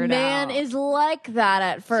figure it out. Every man is like that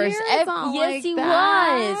at first. He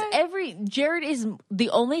was. Jared is the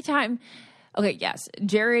only time. Okay, yes,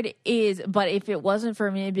 Jared is. But if it wasn't for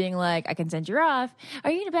me being like, I can send you off.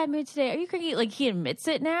 Are you in a bad mood today? Are you cranky? Like he admits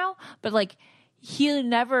it now, but like he'll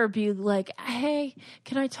never be like, hey,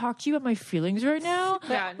 can I talk to you about my feelings right now?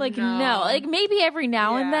 Yeah, like no. Like maybe every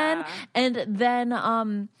now and then, and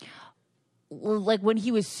then like when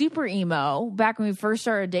he was super emo back when we first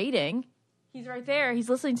started dating, he's right there. He's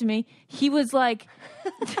listening to me. He was like,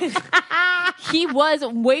 he was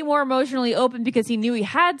way more emotionally open because he knew he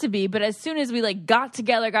had to be. But as soon as we like got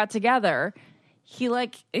together, he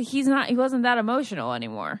wasn't that emotional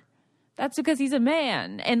anymore. That's because he's a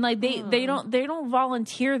man, and like they don't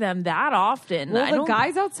volunteer them that often. Well, the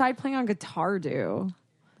guys outside playing on guitar do.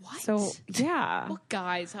 What? So, yeah. What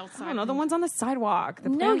guys outside? I don't know, the ones on the sidewalk.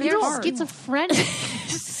 No, you're schizophrenic.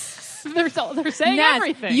 They're saying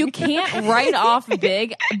everything. You can't write off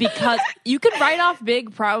Big because you could write off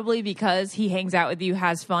Big probably because he hangs out with you,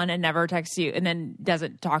 has fun, and never texts you, and then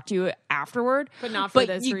doesn't talk to you afterward. But not for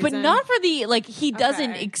this reason. But not for the like. He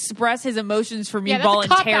doesn't express his emotions for me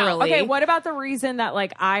voluntarily. Okay, what about the reason that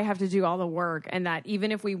like I have to do all the work, and that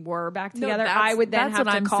even if we were back together, I would then have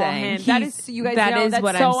to call him. That is, you guys know, that's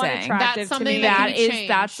what so I'm saying. unattractive That's something to me. that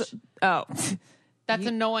can change. That's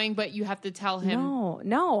annoying, but you have to tell him.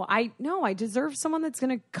 No, I deserve someone that's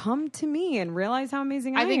going to come to me and realize how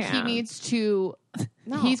amazing I am. I think he needs to.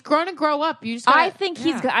 He's going to grow up. You just. I think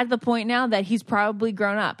he's at the point now that he's probably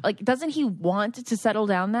grown up. Like, doesn't he want to settle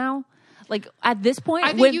down now? Like at this point,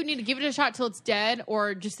 I think you need to give it a shot till it's dead,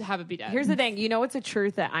 or just have it be dead. Here's the thing. You know, it's a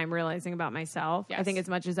truth that I'm realizing about myself. Yes. I think as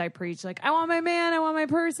much as I preach, like I want my man, I want my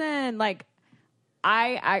person, like.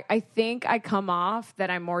 I think I come off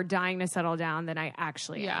that I'm more dying to settle down than I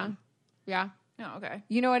actually am. Yeah. Oh, okay.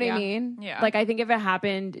 You know what I mean? Yeah. Like, I think if it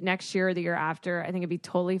happened next year or the year after, I think it'd be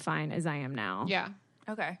totally fine as I am now. Yeah.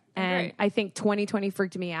 Okay. And great. I think 2020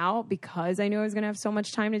 freaked me out because I knew I was going to have so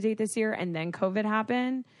much time to date this year. And then COVID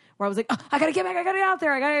happened where I was like, oh, I got to get back. I got to get out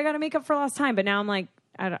there. I got to make up for lost time. But now I'm like,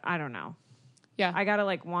 I don't know. Yeah. I got to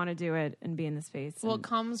like want to do it and be in the space. Well, it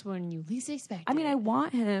comes when you least expect it. I mean, I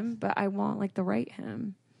want him, but I want like the right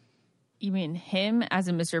him. You mean him as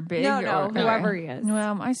in Mr. Big? No, whoever he is.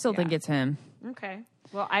 Well, I still think it's him. Okay.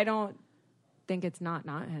 Well, I don't think it's not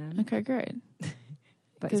him. Okay, great.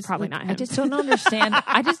 But it's probably not him. I just don't understand.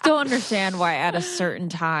 I just don't understand why at a certain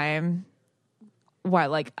time, why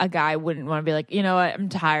like a guy wouldn't want to be like, you know what, I'm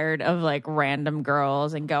tired of like random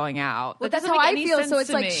girls and going out. Well, that's how I feel. So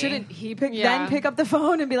it's like, shouldn't he then pick up the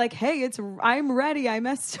phone and be like, hey, I'm ready. I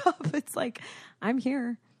messed up. It's like, I'm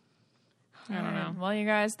here. I don't know. Well, you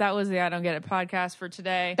guys, that was the I Don't Get It podcast for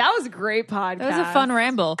today. That was a great podcast. That was a fun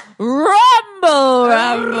ramble. Rumble.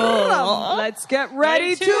 Let's get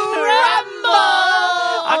ready to rumble.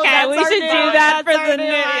 Okay, we should do that for the new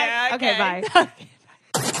year. Okay, bye.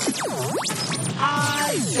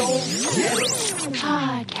 I Don't Get It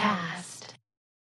podcast.